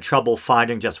even had trouble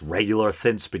finding just regular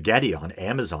thin spaghetti on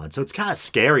Amazon. So it's kind of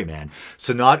scary, man.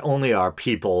 So not only are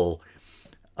people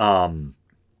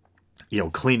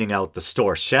cleaning out the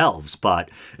store shelves, but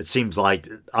it seems like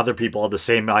other people have the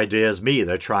same idea as me.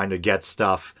 They're trying to get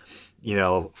stuff,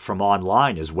 from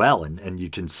online as well. And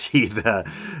you can see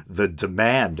the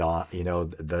demand on,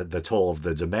 the toll of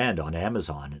the demand on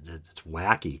Amazon. It's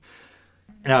wacky.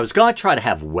 And I was going to try to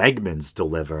have Wegmans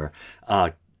deliver,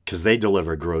 because they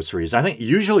deliver groceries. I think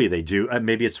usually they do.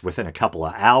 Maybe it's within a couple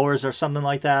of hours or something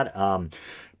like that.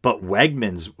 But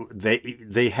Wegmans,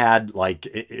 they had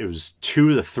it was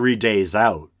 2 to 3 days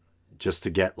out just to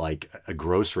get a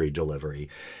grocery delivery.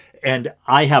 And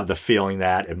I have the feeling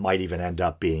that it might even end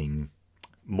up being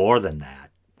more than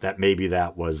that. That maybe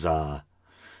that was a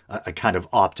kind of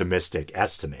optimistic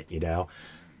estimate,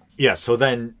 Yeah, so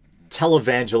then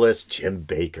televangelist Jim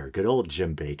Bakker. Good old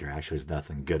Jim Bakker. Actually, there's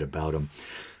nothing good about him.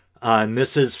 And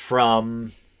this is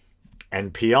from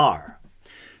NPR.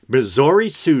 Missouri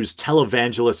sues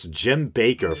televangelist Jim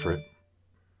Bakker for...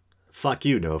 Fuck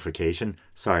you, notification.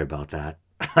 Sorry about that.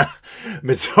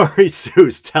 Missouri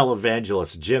sues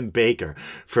televangelist Jim Bakker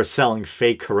for selling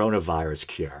fake coronavirus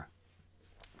cure.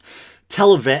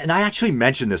 And I actually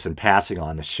mentioned this in passing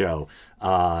on the show.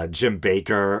 Jim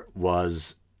Bakker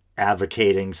was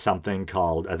advocating something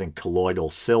called, I think, colloidal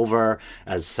silver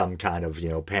as some kind of,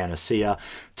 panacea.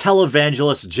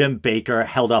 Televangelist Jim Bakker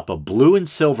held up a blue and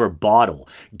silver bottle,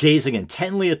 gazing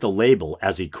intently at the label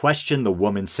as he questioned the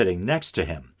woman sitting next to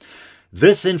him.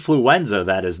 This influenza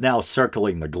that is now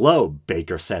circling the globe,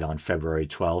 Bakker said on February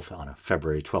 12th, on a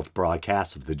February 12th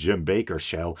broadcast of the Jim Bakker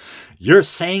Show. You're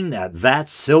saying that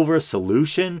silver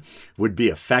solution would be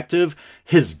effective?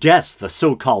 His guest, the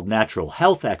so-called natural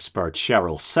health expert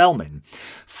Cheryl Selman,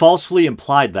 falsely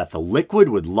implied that the liquid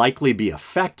would likely be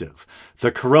effective.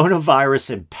 The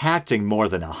coronavirus impacting more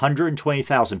than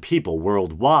 120,000 people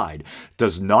worldwide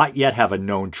does not yet have a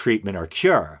known treatment or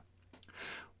cure.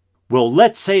 Well,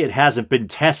 let's say it hasn't been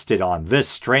tested on this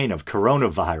strain of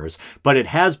coronavirus, but it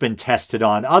has been tested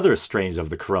on other strains of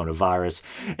the coronavirus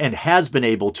and has been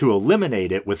able to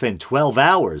eliminate it within 12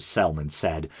 hours, Selman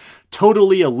said.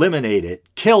 Totally eliminate it,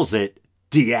 kills it,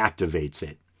 deactivates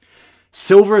it.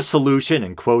 Silver Solution,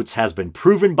 in quotes, has been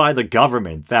proven by the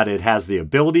government that it has the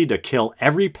ability to kill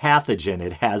every pathogen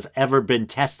it has ever been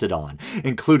tested on,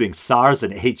 including SARS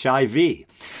and HIV.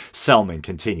 Selman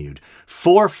continued,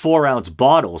 4 4-ounce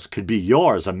bottles could be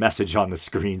yours, a message on the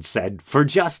screen said, for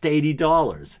just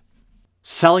 $80.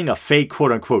 Selling a fake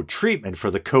quote-unquote treatment for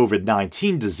the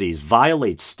COVID-19 disease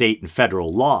violates state and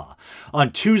federal law.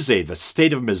 On Tuesday, the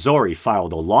state of Missouri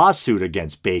filed a lawsuit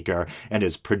against Bakker and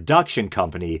his production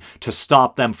company to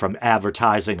stop them from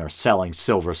advertising or selling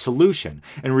Silver Solution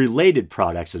and related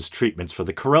products as treatments for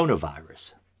the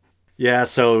coronavirus. Yeah,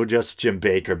 so just Jim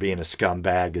Bakker being a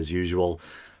scumbag as usual.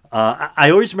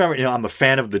 I always remember, I'm a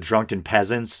fan of the Drunken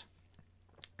Peasants.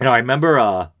 I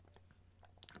remember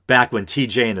back when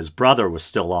TJ and his brother was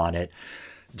still on it,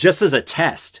 just as a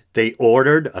test, they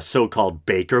ordered a so-called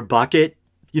Bakker bucket.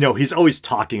 He's always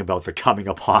talking about the coming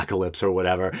apocalypse or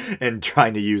whatever and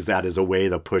trying to use that as a way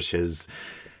to push his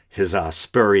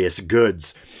spurious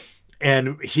goods.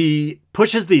 And he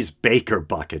pushes these Bakker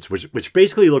buckets, which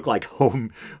basically look like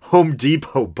Home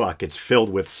Depot buckets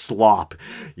filled with slop.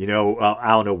 I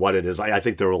don't know what it is. I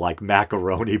think they were like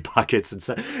macaroni buckets and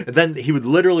stuff. And then he would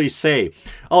literally say,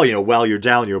 while you're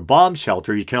down in your bomb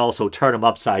shelter, you can also turn them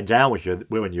upside down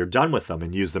when you're done with them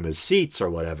and use them as seats or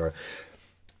whatever.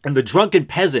 And the Drunken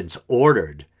Peasants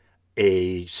ordered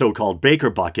a so-called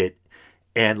Bakker bucket,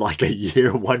 and like a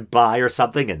year went by or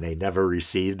something, and they never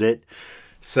received it.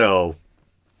 So,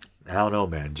 I don't know,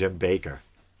 man. Jim Bakker.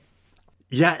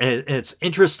 Yeah, and it's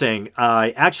interesting.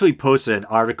 I actually posted an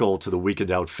article to the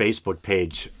Weekend Out Facebook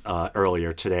page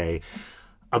earlier today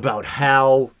about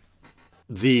how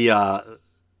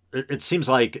it seems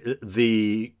like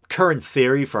the current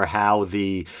theory for how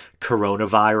the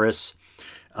coronavirus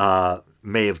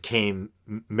may have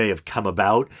come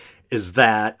about is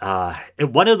that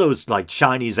in one of those like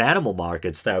Chinese animal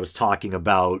markets that I was talking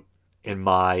about in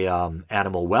my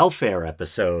animal welfare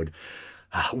episode,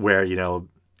 where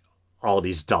all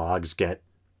these dogs get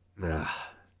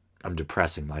I'm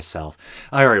depressing myself.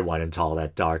 I already went into all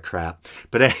that dark crap.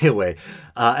 But anyway,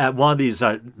 at one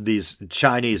of these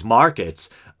Chinese markets,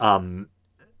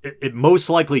 it most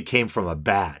likely came from a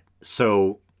bat.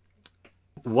 So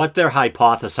what they're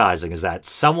hypothesizing is that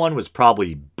someone was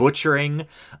probably butchering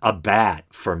a bat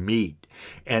for meat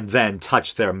and then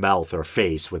touched their mouth or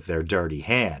face with their dirty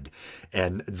hand.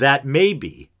 And that may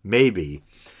be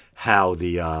how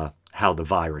the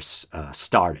virus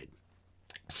started.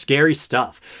 Scary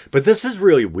stuff. But this is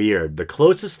really weird. The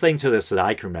closest thing to this that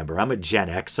I can remember, I'm a Gen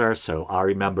Xer, so I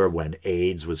remember when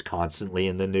AIDS was constantly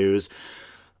in the news.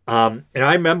 And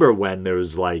I remember when there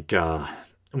was like,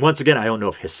 once again, I don't know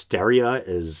if hysteria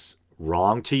is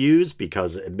wrong to use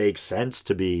because it makes sense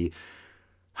to be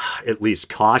at least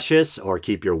cautious or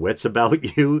keep your wits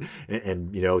about you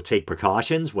and take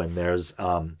precautions when there's,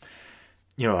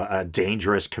 a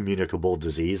dangerous communicable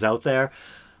disease out there.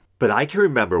 But I can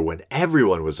remember when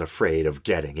everyone was afraid of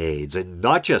getting AIDS, and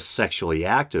not just sexually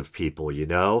active people,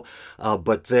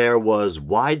 but there was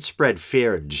widespread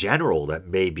fear in general that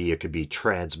maybe it could be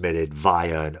transmitted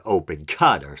via an open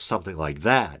cut or something like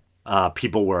that.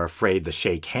 People were afraid to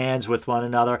shake hands with one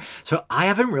another. So I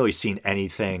haven't really seen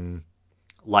anything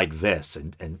like this,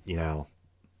 and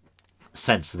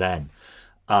since then.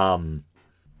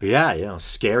 But yeah,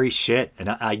 scary shit. And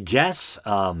I guess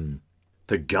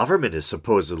the government has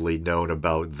supposedly known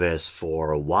about this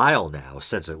for a while now,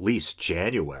 since at least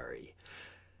January.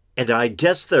 And I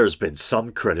guess there's been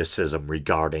some criticism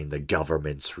regarding the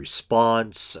government's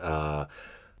response.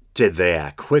 Did they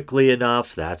act quickly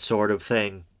enough? That sort of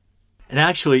thing. And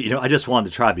actually, I just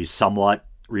wanted to try to be somewhat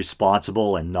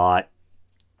responsible and not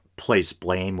place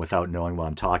blame without knowing what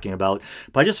I'm talking about.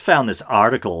 But I just found this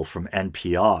article from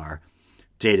NPR,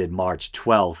 dated March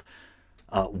 12th.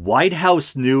 White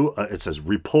House knew, it says,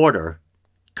 reporter,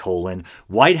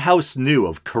 White House knew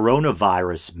of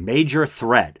coronavirus major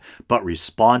threat, but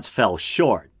response fell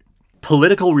short.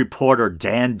 Political reporter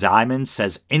Dan Diamond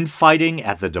says infighting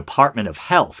at the Department of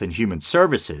Health and Human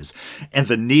Services and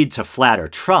the need to flatter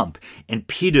Trump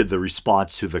impeded the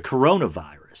response to the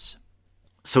coronavirus.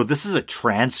 So this is a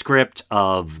transcript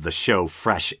of the show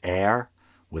Fresh Air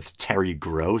with Terry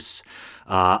Gross.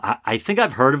 I think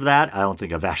I've heard of that. I don't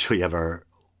think I've actually ever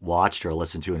watched or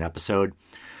listened to an episode.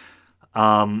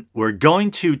 We're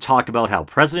going to talk about how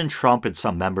President Trump and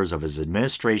some members of his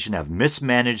administration have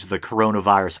mismanaged the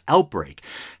coronavirus outbreak,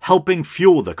 helping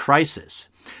fuel the crisis.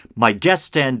 My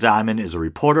guest, Dan Diamond, is a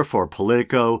reporter for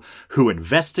Politico who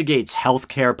investigates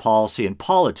healthcare policy and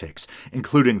politics,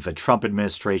 including the Trump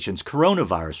administration's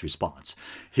coronavirus response.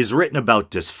 He's written about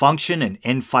dysfunction and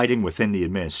infighting within the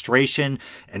administration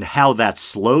and how that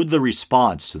slowed the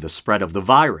response to the spread of the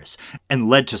virus and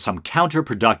led to some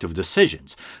counterproductive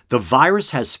decisions. The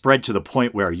virus has spread to the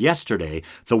point where yesterday,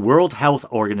 the World Health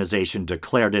Organization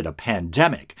declared it a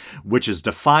pandemic, which is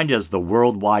defined as the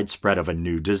worldwide spread of a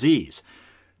new disease.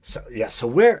 So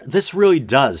where this really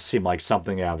does seem like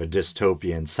something out of a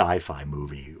dystopian sci-fi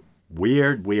movie.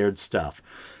 Weird stuff.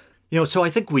 So I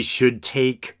think we should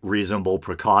take reasonable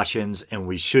precautions and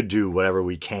we should do whatever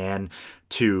we can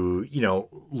to,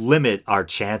 limit our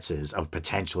chances of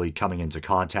potentially coming into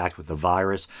contact with the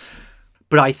virus.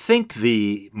 But I think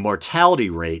the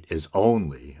mortality rate is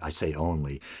only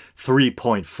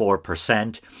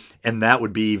 3.4%. And that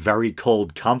would be very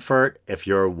cold comfort if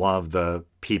you're one of the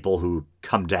people who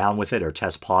come down with it or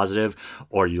test positive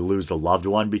or you lose a loved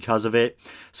one because of it.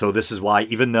 So this is why,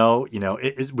 even though,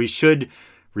 we should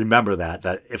remember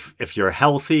that if you're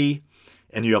healthy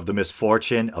and you have the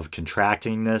misfortune of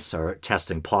contracting this or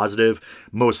testing positive,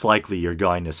 most likely you're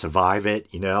going to survive it,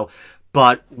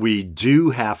 But we do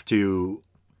have to,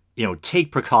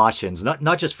 take precautions,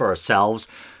 not just for ourselves,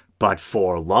 but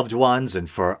for loved ones and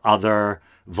for other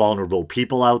vulnerable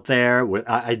people out there.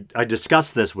 I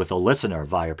discussed this with a listener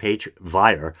via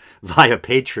Patreon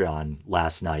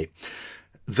last night,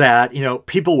 that,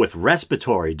 people with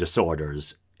respiratory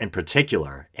disorders in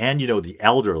particular, and, the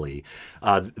elderly,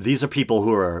 these are people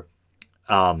who are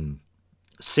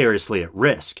seriously at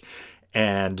risk.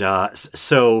 And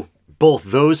so both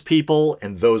those people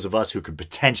and those of us who could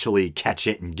potentially catch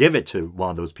it and give it to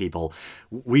one of those people,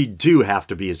 we do have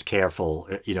to be as careful.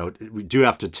 We do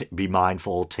have to be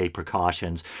mindful, take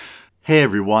precautions. Hey,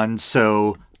 everyone.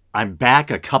 So I'm back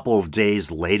a couple of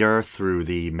days later through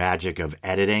the magic of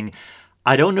editing.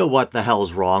 I don't know what the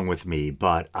hell's wrong with me,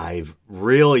 but I've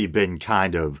really been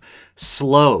kind of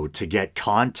slow to get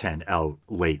content out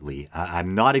lately.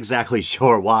 I'm not exactly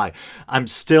sure why. I'm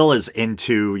still as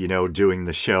into, doing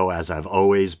the show as I've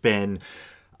always been.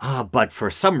 But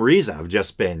for some reason, I've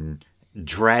just been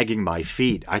dragging my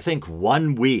feet. I think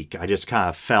 1 week I just kind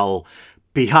of fell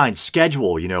behind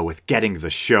schedule, with getting the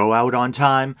show out on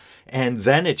time. And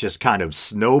then it just kind of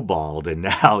snowballed. And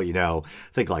now, I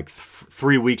think like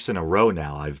 3 weeks in a row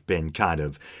now, I've been kind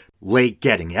of late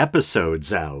getting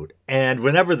episodes out. And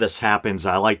whenever this happens,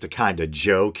 I like to kind of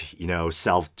joke,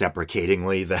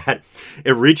 self-deprecatingly that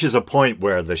it reaches a point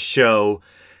where the show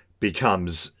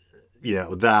becomes,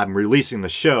 that I'm releasing the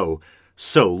show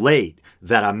so late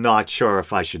that I'm not sure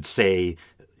if I should say,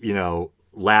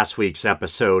 last week's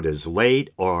episode is late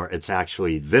or it's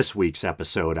actually this week's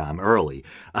episode I'm early.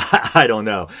 I don't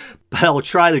know, but I'll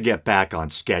try to get back on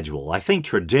schedule. I think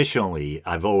traditionally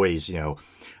I've always,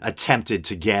 attempted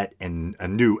to get a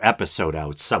new episode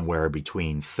out somewhere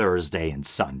between Thursday and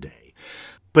Sunday.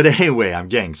 But anyway, I'm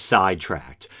getting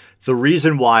sidetracked. The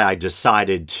reason why I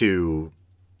decided to,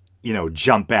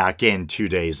 jump back in 2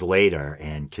 days later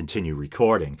and continue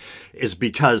recording is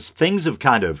because things have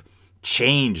kind of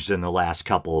changed in the last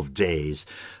couple of days.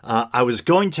 I was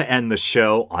going to end the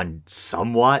show on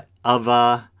somewhat of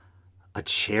a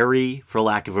cherry, for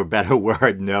lack of a better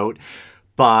word, note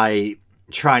by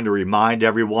trying to remind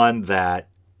everyone that,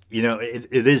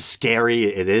 it is scary.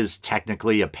 It is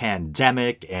technically a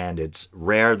pandemic, and it's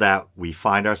rare that we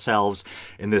find ourselves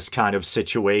in this kind of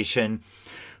situation.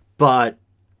 But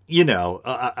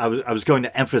I was going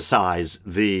to emphasize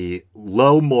the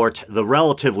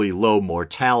relatively low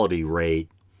mortality rate,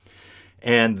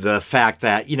 and the fact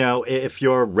that, if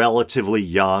you're relatively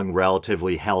young,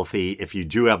 relatively healthy, if you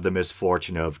do have the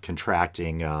misfortune of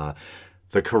contracting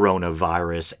the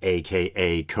coronavirus,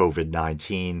 aka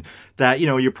COVID-19, that,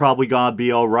 you're probably gonna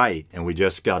be all right, and we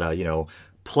just gotta,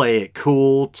 play it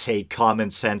cool, take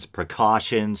common sense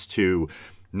precautions to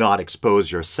not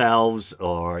expose yourselves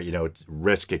or,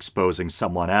 risk exposing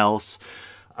someone else.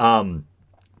 But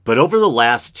over the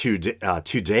last 2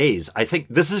 days, I think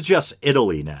this is just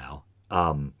Italy now,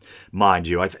 mind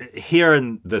you. Here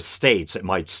in the States, it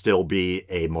might still be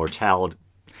a mortality.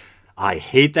 I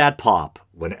hate that pop.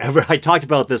 Whenever I talked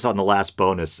about this on the last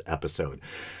bonus episode,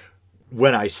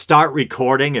 when I start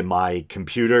recording and my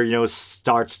computer,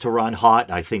 starts to run hot,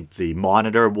 and I think the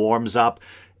monitor warms up,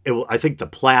 I think the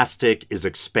plastic is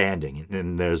expanding,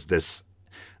 and there's this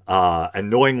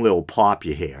annoying little pop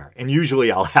you hear. And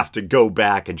usually I'll have to go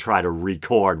back and try to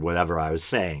record whatever I was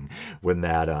saying when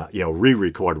that,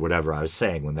 re-record whatever I was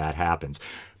saying when that happens.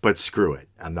 But screw it.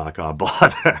 I'm not going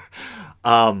to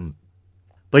bother.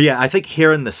 But yeah, I think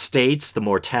here in the States, the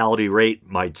mortality rate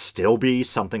might still be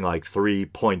something like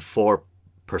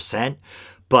 3.4%.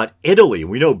 But Italy,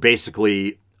 we know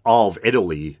basically all of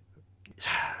Italy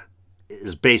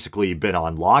has basically been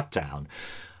on lockdown.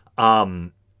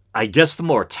 I guess the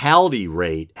mortality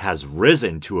rate has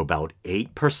risen to about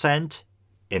 8%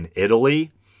 in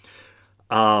Italy.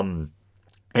 And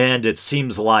it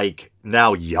seems like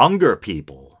now younger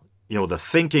people, the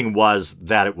thinking was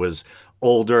that it was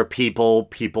older people,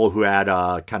 people who had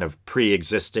kind of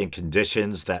pre-existing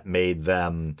conditions that made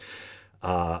them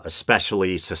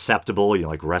especially susceptible,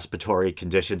 like respiratory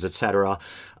conditions, etc.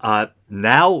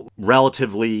 Now,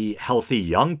 relatively healthy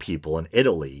young people in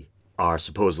Italy are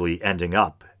supposedly ending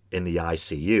up in the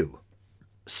ICU.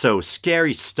 So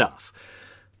scary stuff.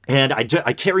 And I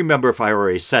can't remember if I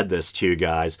already said this to you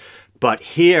guys, but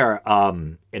here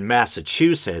in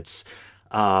Massachusetts,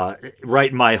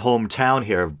 right in my hometown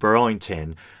here of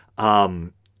Burlington,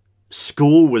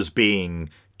 school was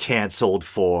being canceled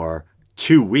for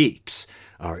 2 weeks,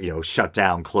 or shut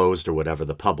down, closed, or whatever,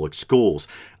 the public schools.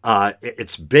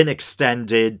 It's been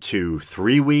extended to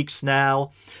 3 weeks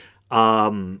now.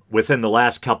 Within the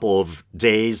last couple of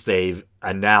days, they've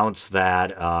announced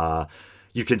that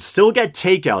you can still get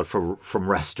takeout from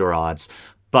restaurants,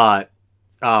 but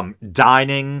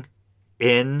dining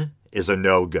in is a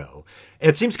no-go. And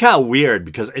it seems kind of weird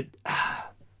because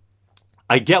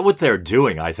I get what they're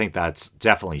doing. I think that's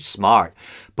definitely smart.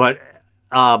 But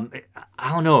I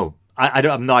don't know.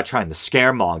 I'm not trying to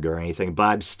scaremonger or anything, but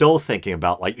I'm still thinking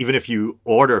about, like, even if you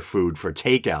order food for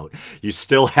takeout, you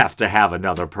still have to have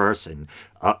another person.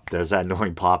 There's that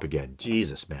annoying pop again.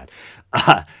 Jesus, man.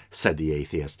 Said the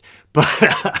atheist. But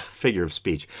figure of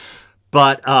speech.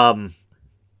 But even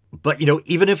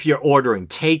if you're ordering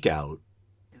takeout,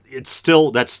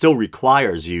 that still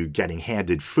requires you getting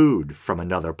handed food from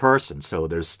another person. So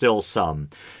there's still some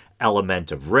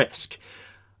element of risk.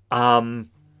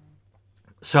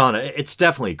 So it's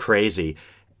definitely crazy.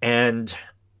 And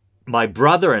my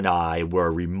brother and I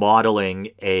were remodeling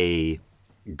a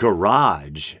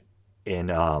garage in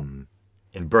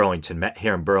Burlington,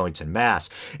 here in Burlington, Mass.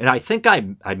 And I think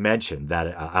I mentioned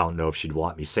that, I don't know if she'd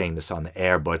want me saying this on the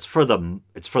air, but it's for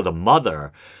the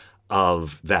mother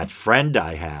of that friend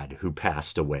I had who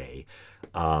passed away.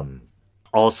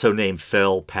 Also named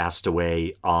Phil, passed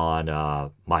away on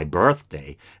my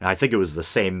birthday. And I think it was the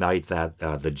same night that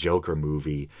the Joker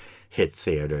movie hit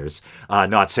theaters.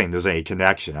 Not saying there's any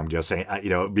connection. I'm just saying,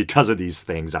 because of these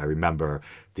things, I remember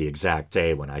the exact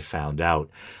day when I found out.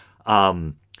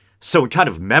 So in kind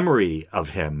of memory of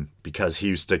him, because he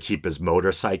used to keep his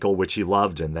motorcycle, which he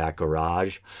loved, in that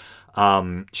garage,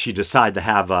 she decided to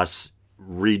have us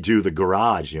redo the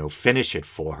garage, finish it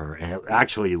for her. And it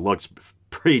actually looks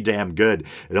pretty damn good.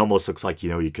 It almost looks like,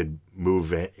 you could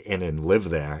move in and live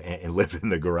there and live in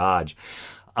the garage.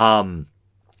 But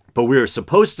we were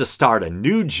supposed to start a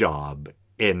new job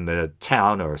in the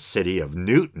town or city of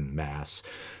Newton, Mass,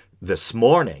 this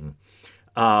morning.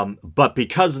 But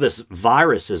because this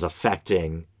virus is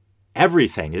affecting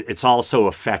everything, it's also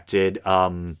affected,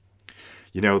 the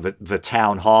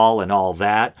town hall and all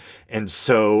that. And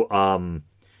so,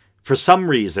 for some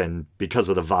reason, because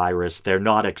of the virus, they're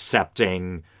not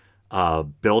accepting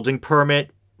building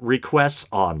permit requests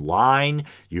online.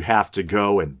 You have to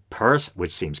go in person,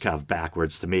 which seems kind of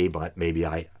backwards to me, but maybe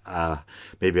I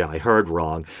heard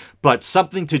wrong. But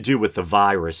something to do with the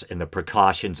virus and the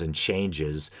precautions and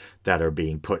changes that are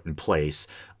being put in place.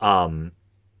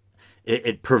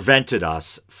 It prevented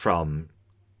us from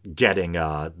getting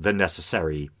the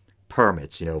necessary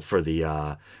permits, for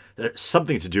the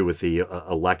something to do with the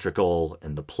electrical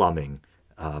and the plumbing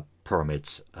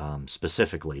permits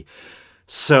specifically.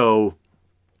 So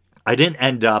I didn't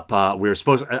end up. We were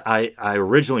supposed. I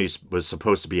originally was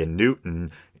supposed to be in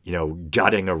Newton,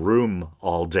 gutting a room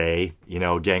all day,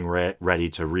 getting ready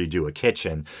to redo a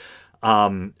kitchen.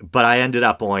 But I ended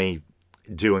up only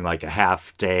doing like a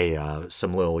half day,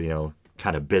 some little,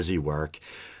 kind of busy work.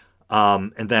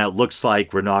 And then it looks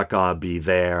like we're not going to be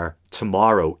there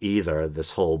tomorrow either.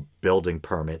 This whole building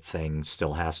permit thing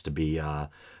still has to be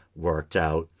worked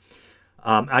out.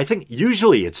 I think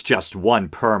usually it's just one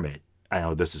permit. I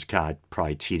know this is kind of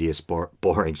probably tedious,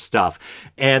 boring stuff.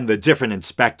 And the different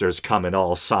inspectors come and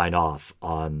all sign off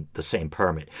on the same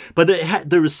permit. But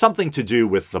there was something to do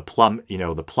with the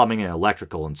the plumbing and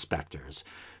electrical inspectors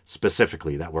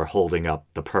specifically that were holding up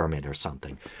the permit or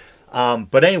something.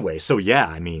 But anyway, so yeah,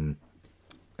 I mean,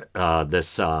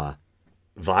 this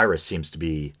virus seems to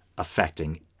be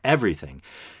affecting everything.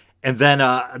 And then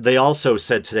they also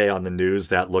said today on the news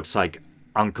that looks like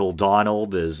Uncle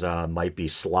Donald is might be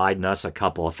sliding us a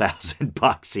couple of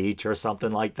 $1,000 each or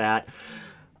something like that.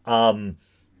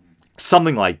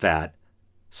 Something like that.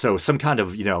 So some kind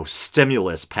of,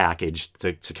 stimulus package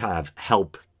to kind of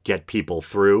help get people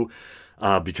through.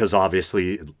 Because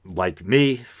obviously, like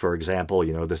me, for example,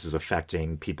 this is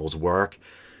affecting people's work.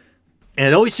 And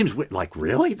it always seems like,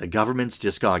 really? The government's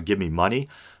just going to give me money?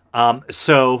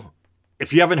 So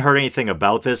if you haven't heard anything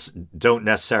about this, don't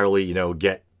necessarily,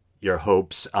 get your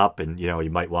hopes up, and, you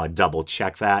might want to double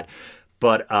check that.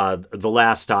 But the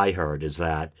last I heard is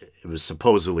that it was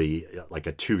supposedly like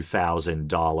a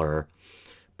 $2,000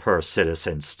 per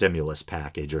citizen stimulus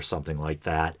package or something like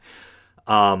that.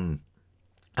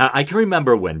 I can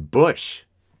remember when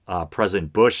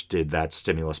President Bush did that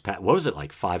stimulus package. What was it,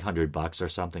 like $500 or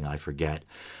something? I forget.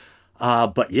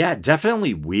 But yeah,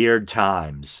 definitely weird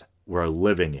times we're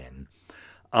living in.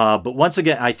 But once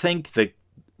again, I think the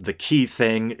key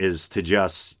thing is to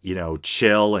just,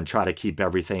 chill and try to keep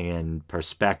everything in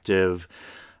perspective.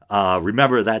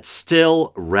 Remember, that's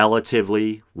still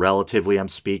relatively I'm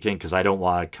speaking, because I don't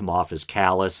want to come off as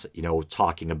callous,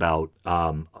 talking about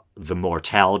the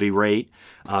mortality rate.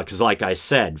 Because like I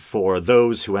said, for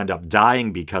those who end up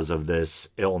dying because of this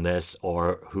illness,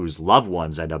 or whose loved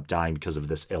ones end up dying because of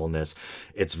this illness,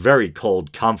 it's very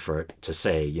cold comfort to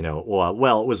say,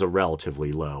 well, it was a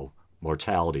relatively low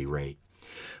mortality rate.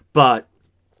 But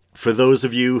for those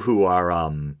of you who are,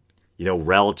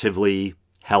 relatively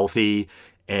healthy,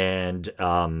 and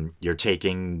you're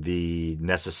taking the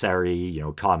necessary,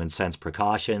 common sense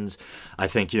precautions, I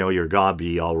think, you're going to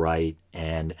be all right.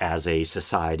 And as a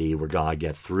society, we're going to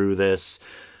get through this.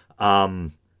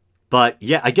 But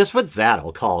yeah, I guess with that,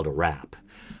 I'll call it a wrap.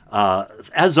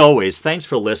 As always, thanks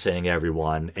for listening,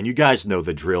 everyone. And you guys know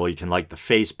the drill. You can like the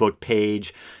Facebook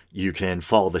page. You can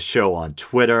follow the show on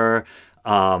Twitter.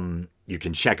 You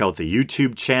can check out the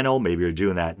YouTube channel. Maybe you're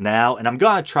doing that now. And I'm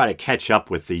going to try to catch up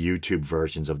with the YouTube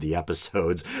versions of the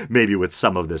episodes, maybe with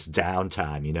some of this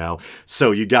downtime,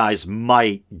 So you guys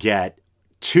might get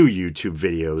 2 YouTube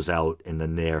videos out in the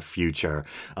near future.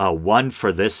 One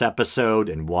for this episode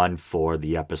and one for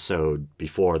the episode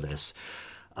before this.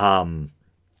 And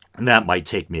that might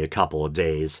take me a couple of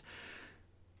days.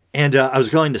 And I was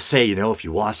going to say, if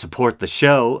you want to support the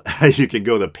show, you can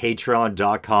go to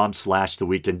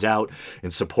patreon.com/theweekindoubt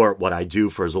and support what I do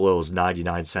for as little as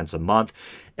 99 cents a month.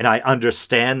 And I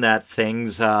understand that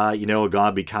things, are going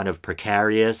to be kind of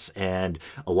precarious, and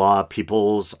a lot of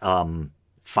people's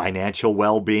financial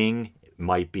well-being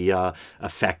might be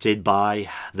affected by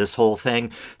this whole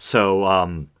thing. So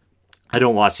I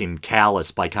don't want to seem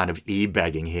callous by kind of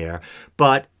e-begging here,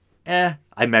 but I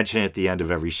mention it at the end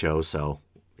of every show, so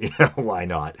why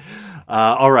not?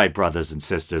 All right, brothers and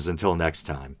sisters, until next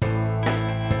time.